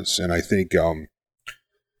 Everyone does, and I think, I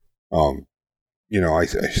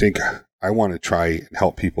think I want to try and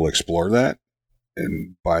help people explore that,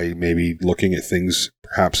 and by maybe looking at things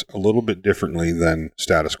perhaps a little bit differently than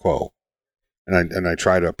status quo. And I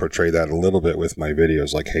try to portray that a little bit with my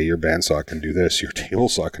videos, like, hey, your bandsaw can do this, your table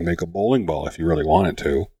saw can make a bowling ball if you really want it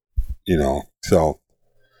to, So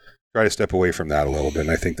try to step away from that a little bit,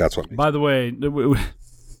 and I think that's what. By the way,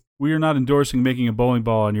 we are not endorsing making a bowling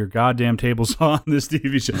ball on your goddamn table saw on this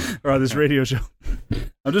TV show or on this radio show.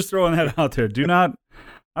 I'm just throwing that out there.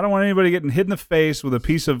 I don't want anybody getting hit in the face with a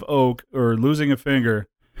piece of oak or losing a finger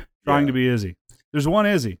trying to be Izzy. There's one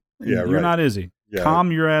Izzy. Yeah, You're not Izzy. Yeah.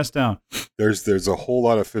 Calm your ass down. There's a whole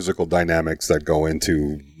lot of physical dynamics that go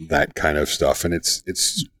into that kind of stuff, and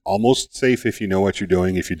it's almost safe if you know what you're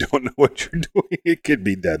doing. If you don't know what you're doing, it could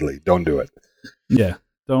be deadly. Don't do it. Yeah,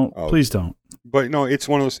 don't. Please don't. But no, it's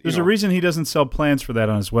one of those. There's a reason he doesn't sell plans for that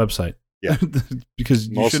on his website. Yeah, because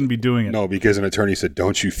you shouldn't be doing it. No, because an attorney said,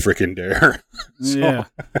 "Don't you frickin' dare." Yeah.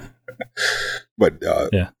 But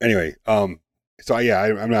anyway, so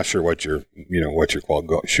I'm not sure what you're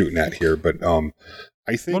shooting at here, but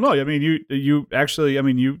I think. Well, no, you actually,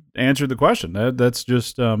 you answered the question. That's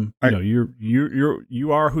just you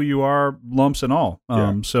are who you are, lumps and all.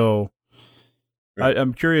 So right.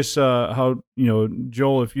 I'm curious how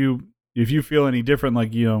Joel, if you feel any different,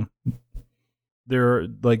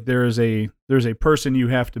 there's a person you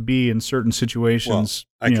have to be in certain situations,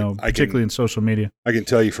 particularly in social media. I can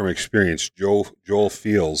tell you from experience, Joel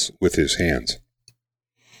feels with his hands.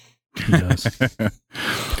 He does.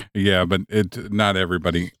 Yeah, but not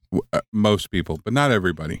everybody. Most people, but not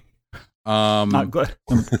everybody. Not good.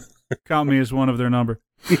 Count me as one of their number.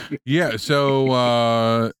 Yeah.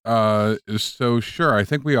 So sure. I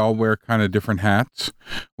think we all wear kind of different hats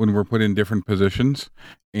when we're put in different positions,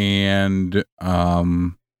 and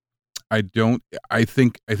I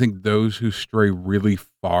think those who stray really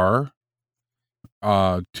far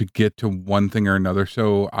to get to one thing or another.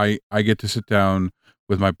 So I get to sit down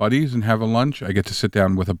with my buddies and have a lunch. I get to sit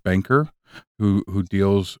down with a banker who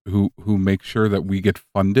makes sure that we get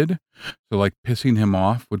funded. So like pissing him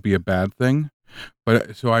off would be a bad thing.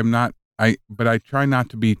 But so but I try not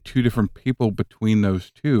to be two different people between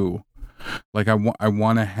those two. Like I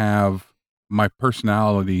want to have my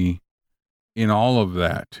personality in all of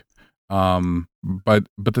that. But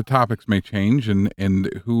the topics may change, and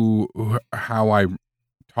how I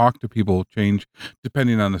talk to people change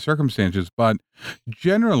depending on the circumstances. But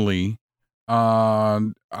generally,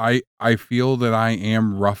 I feel that I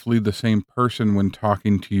am roughly the same person when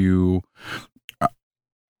talking to you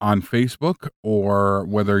on Facebook, or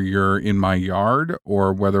whether you're in my yard,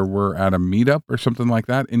 or whether we're at a meetup or something like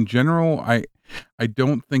that. In general, I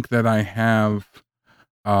don't think that I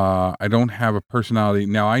don't have a personality.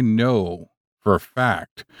 Now, I know for a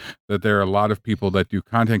fact that there are a lot of people that do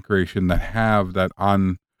content creation that have that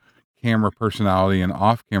on camera personality and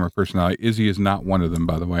off camera personality. Izzy is not one of them,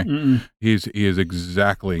 by the way. He is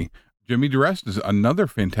exactly. Jimmy DeRest is another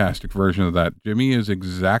fantastic version of that. Jimmy is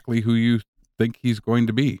exactly who you think he's going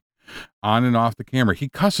to be on and off the camera. He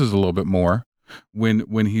cusses a little bit more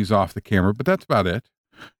when he's off the camera, but that's about it.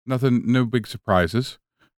 Nothing, no big surprises.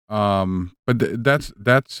 But that's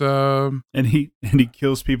and he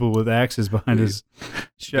kills people with axes behind his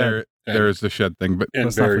shed. There is the shed thing, but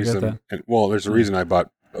and buries them. And, well, there's a reason I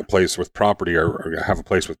bought a place with property, or have a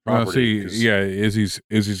place with property.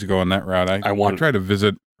 Izzy's going that route. I try to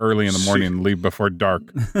visit early in the morning and leave before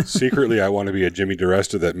dark. Secretly, I want to be a Jimmy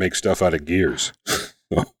DeResta that makes stuff out of gears.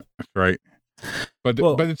 That's right. But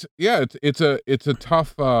it's a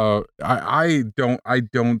tough.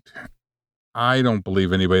 I don't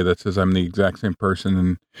believe anybody that says I'm the exact same person.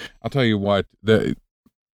 And I'll tell you what,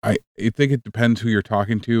 I think it depends who you're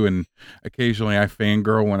talking to, and occasionally I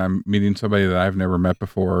fangirl when I'm meeting somebody that I've never met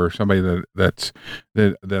before, or somebody that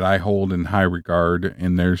I hold in high regard.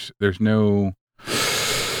 And there's no.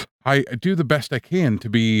 I do the best I can to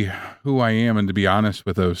be who I am and to be honest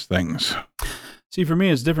with those things. See, for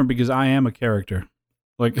me, it's different because I am a character.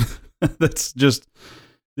 Like, that's just,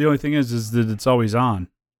 the only thing is that it's always on.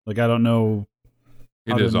 Like, I don't know.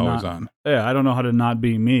 It is always on. Yeah, I don't know how to not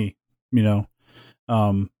be me, you know.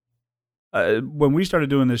 When we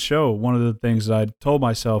started doing this show, one of the things that I told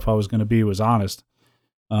myself I was going to be was honest.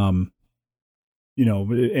 You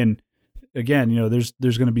know, and again, you know, there's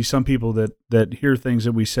going to be some people that hear things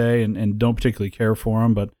that we say and don't particularly care for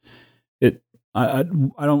them, but I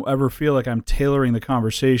don't ever feel like I'm tailoring the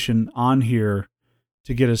conversation on here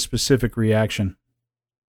to get a specific reaction.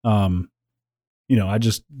 You know, I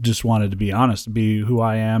just wanted to be honest, be who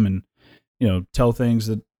I am, and, you know, tell things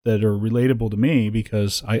that are relatable to me,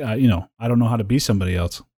 because I you know, I don't know how to be somebody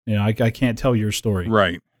else. You know, I can't tell your story.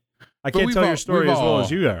 Right. I can't tell your story as well as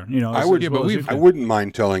you are. You know, I wouldn't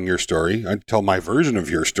mind telling your story. I'd tell my version of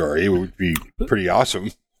your story. It would be pretty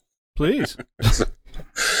awesome. Please.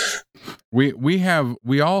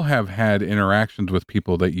 We all have had interactions with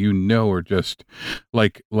people that, you know, are just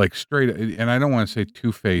like straight, and I don't want to say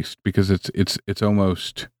two-faced, because it's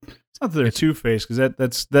almost, it's not that they're two-faced, because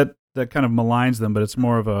that kind of maligns them, but it's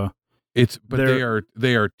more of a, they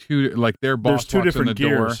are two, like their boss two walks different in the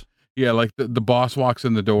gears. door. Yeah, like the boss walks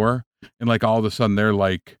in the door, and like all of a sudden they're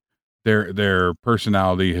like, their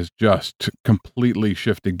personality has just completely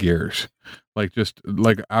shifted gears, like just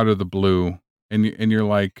like out of the blue, and you're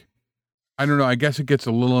like, I don't know. I guess it gets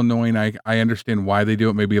a little annoying. I understand why they do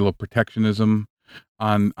it. Maybe a little protectionism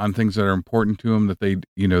on things that are important to them, that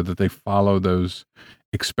they follow those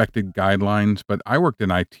expected guidelines. But I worked in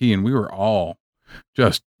IT, and we were all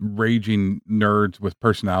just raging nerds with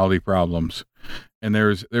personality problems, and there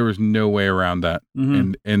was no way around that.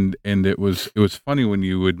 Mm-hmm. And it was funny when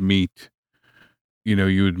you would meet, like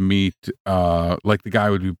the guy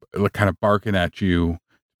would be like kind of barking at you,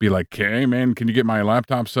 be like, hey man, can you get my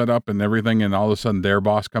laptop set up and everything? And all of a sudden their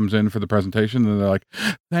boss comes in for the presentation, and they're like,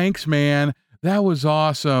 thanks man, that was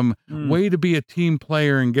awesome. Way to be a team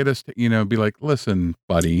player and get us to, be like, listen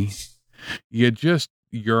buddy, you just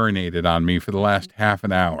urinated on me for the last half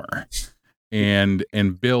an hour, and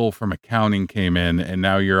Bill from accounting came in, and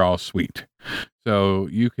now you're all sweet, so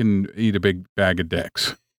you can eat a big bag of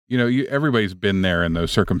dicks. Everybody's been there in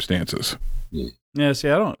those circumstances. Yeah, see,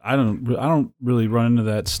 I don't really run into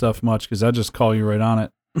that stuff much, because I just call you right on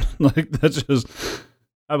it. Like, that's just,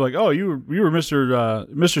 I'm like, oh, you were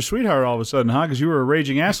Mr. Sweetheart all of a sudden, huh? Because you were a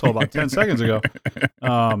raging asshole about 10 seconds ago.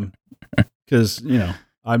 Because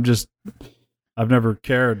I've never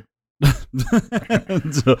cared.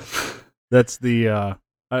 So that's the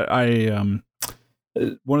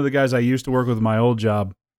one of the guys I used to work with in my old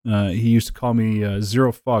job. He used to call me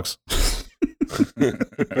Zero Fucks.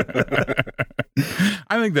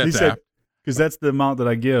 I think that's apt, because that's the amount that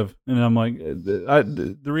I give, and I'm like,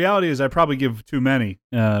 the reality is I probably give too many,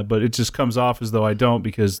 but it just comes off as though I don't,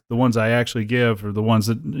 because the ones I actually give are the ones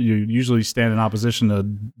that you usually stand in opposition to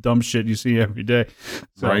dumb shit you see every day.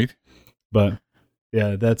 So, right? But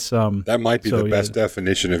Yeah, that's that might be the best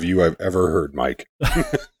definition of you I've ever heard, Mike.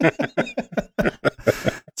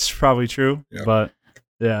 It's probably true, but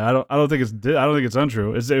yeah, I don't think it's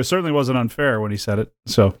untrue. It certainly wasn't unfair when he said it.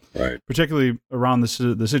 So, right, particularly around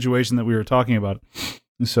the situation that we were talking about.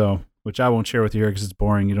 So, which I won't share with you here because it's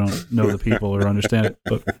boring. You don't know the people or understand it.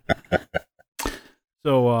 But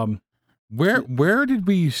so, where did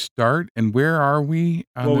we start and where are we?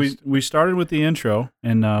 We started with the intro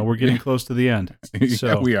and we're getting close to the end. So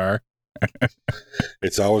yeah, we are.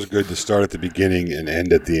 It's always good to start at the beginning and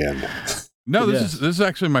end at the end. No, this is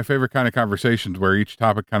actually my favorite kind of conversations where each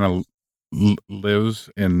topic kind of lives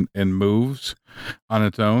and moves on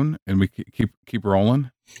its own, and we keep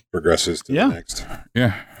rolling. Progresses to the next.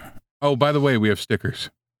 Yeah. Oh, by the way, we have stickers.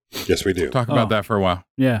 Yes, we do. We'll talk about that for a while.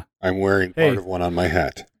 Yeah. I'm wearing part of one on my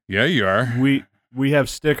hat. Yeah, you are. We have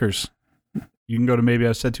stickers. You can go to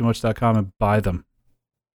maybeIsaidtoomuch.com and buy them.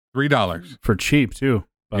 $3 for cheap too.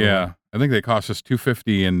 Yeah, I think they cost us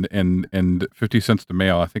 $2.50 and 50 cents to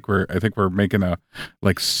mail. I think we're making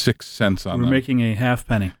like 6 cents on them. We're making a half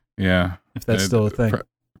penny. Yeah, if that's still a thing.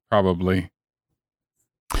 Probably.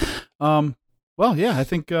 Well, yeah, I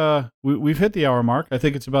think we've hit the hour mark. I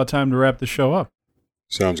think it's about time to wrap the show up.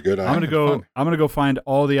 Sounds good. I'm gonna go find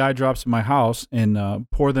all the eye drops in my house and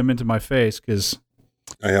pour them into my face because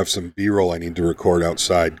I have some B-roll I need to record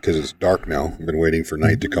outside because it's dark now. I've been waiting for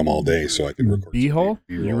night to come all day so I can record. B-roll?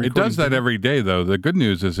 It does that every day, though. The good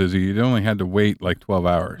news is you only had to wait like 12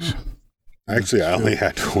 hours. Actually, I only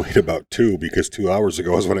had to wait about 2 because 2 hours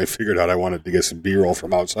ago is when I figured out I wanted to get some B-roll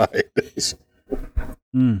from outside.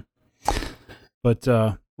 But,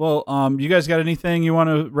 you guys got anything you want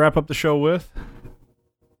to wrap up the show with?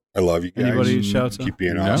 I love you guys. Anybody shouts Keep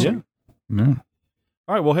being awesome. No.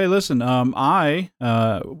 All right. Well, hey, listen, I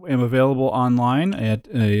am available online at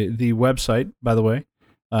the website, by the way.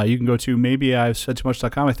 You can go to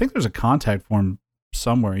maybeI'vesaidtoomuch.com. I think there's a contact form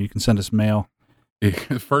somewhere. You can send us mail. The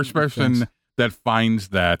first person that finds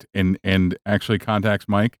that and actually contacts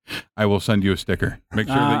Mike, I will send you a sticker. Make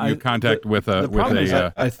sure that you contact with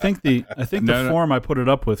a. I think the form I put it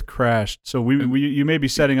up with crashed. So you may be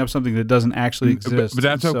setting up something that doesn't actually exist. But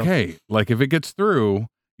that's okay. Like if it gets through,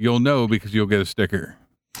 you'll know because you'll get a sticker.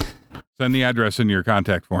 Send the address in your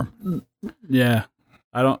contact form. Yeah,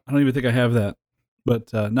 I don't even think I have that.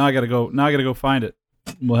 But now I gotta go find it.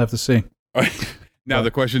 We'll have to see. Now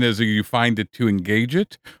the question is: do you find it to engage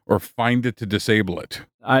it, or find it to disable it?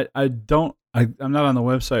 I'm not on the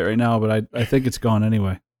website right now, but I think it's gone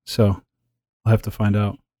anyway. So I'll have to find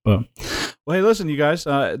out. But well, hey, listen, you guys.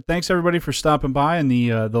 Thanks everybody for stopping by in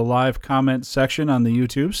the live comment section on the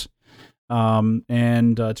YouTubes.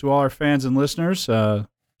 And to all our fans and listeners,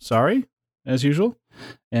 sorry, as usual.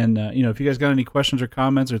 And, if you guys got any questions or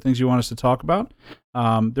comments or things you want us to talk about,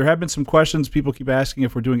 there have been some questions. People keep asking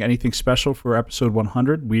if we're doing anything special for episode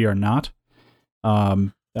 100. We are not,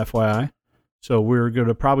 FYI. So we're going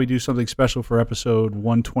to probably do something special for episode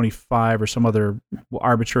 125 or some other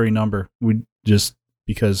arbitrary number. We just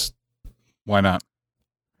because. Why not?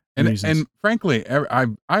 And frankly,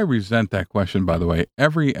 I resent that question, by the way.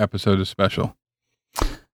 Every episode is special.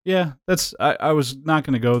 Yeah, that's I was not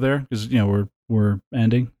going to go there because we're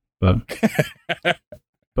ending, but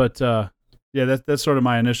yeah, that's sort of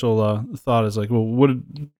my initial thought is like, well,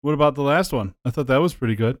 what about the last one? I thought that was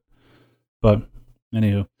pretty good, but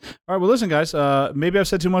anywho. All right, well, listen, guys. Maybe I've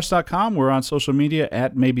said too much.com. We're on social media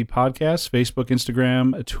at Maybe Podcast, Facebook,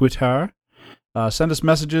 Instagram, Twitter. Send us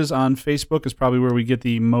messages on Facebook is probably where we get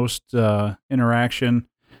the most interaction.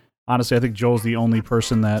 Honestly, I think Joel's the only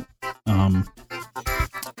person that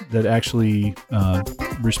actually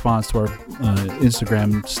responds to our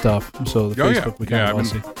Instagram stuff. So the Facebook we kind of all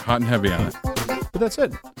see. Hot and heavy on it. But that's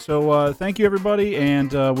it. So thank you, everybody,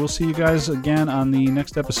 and we'll see you guys again on the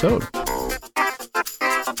next episode.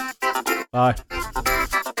 Bye.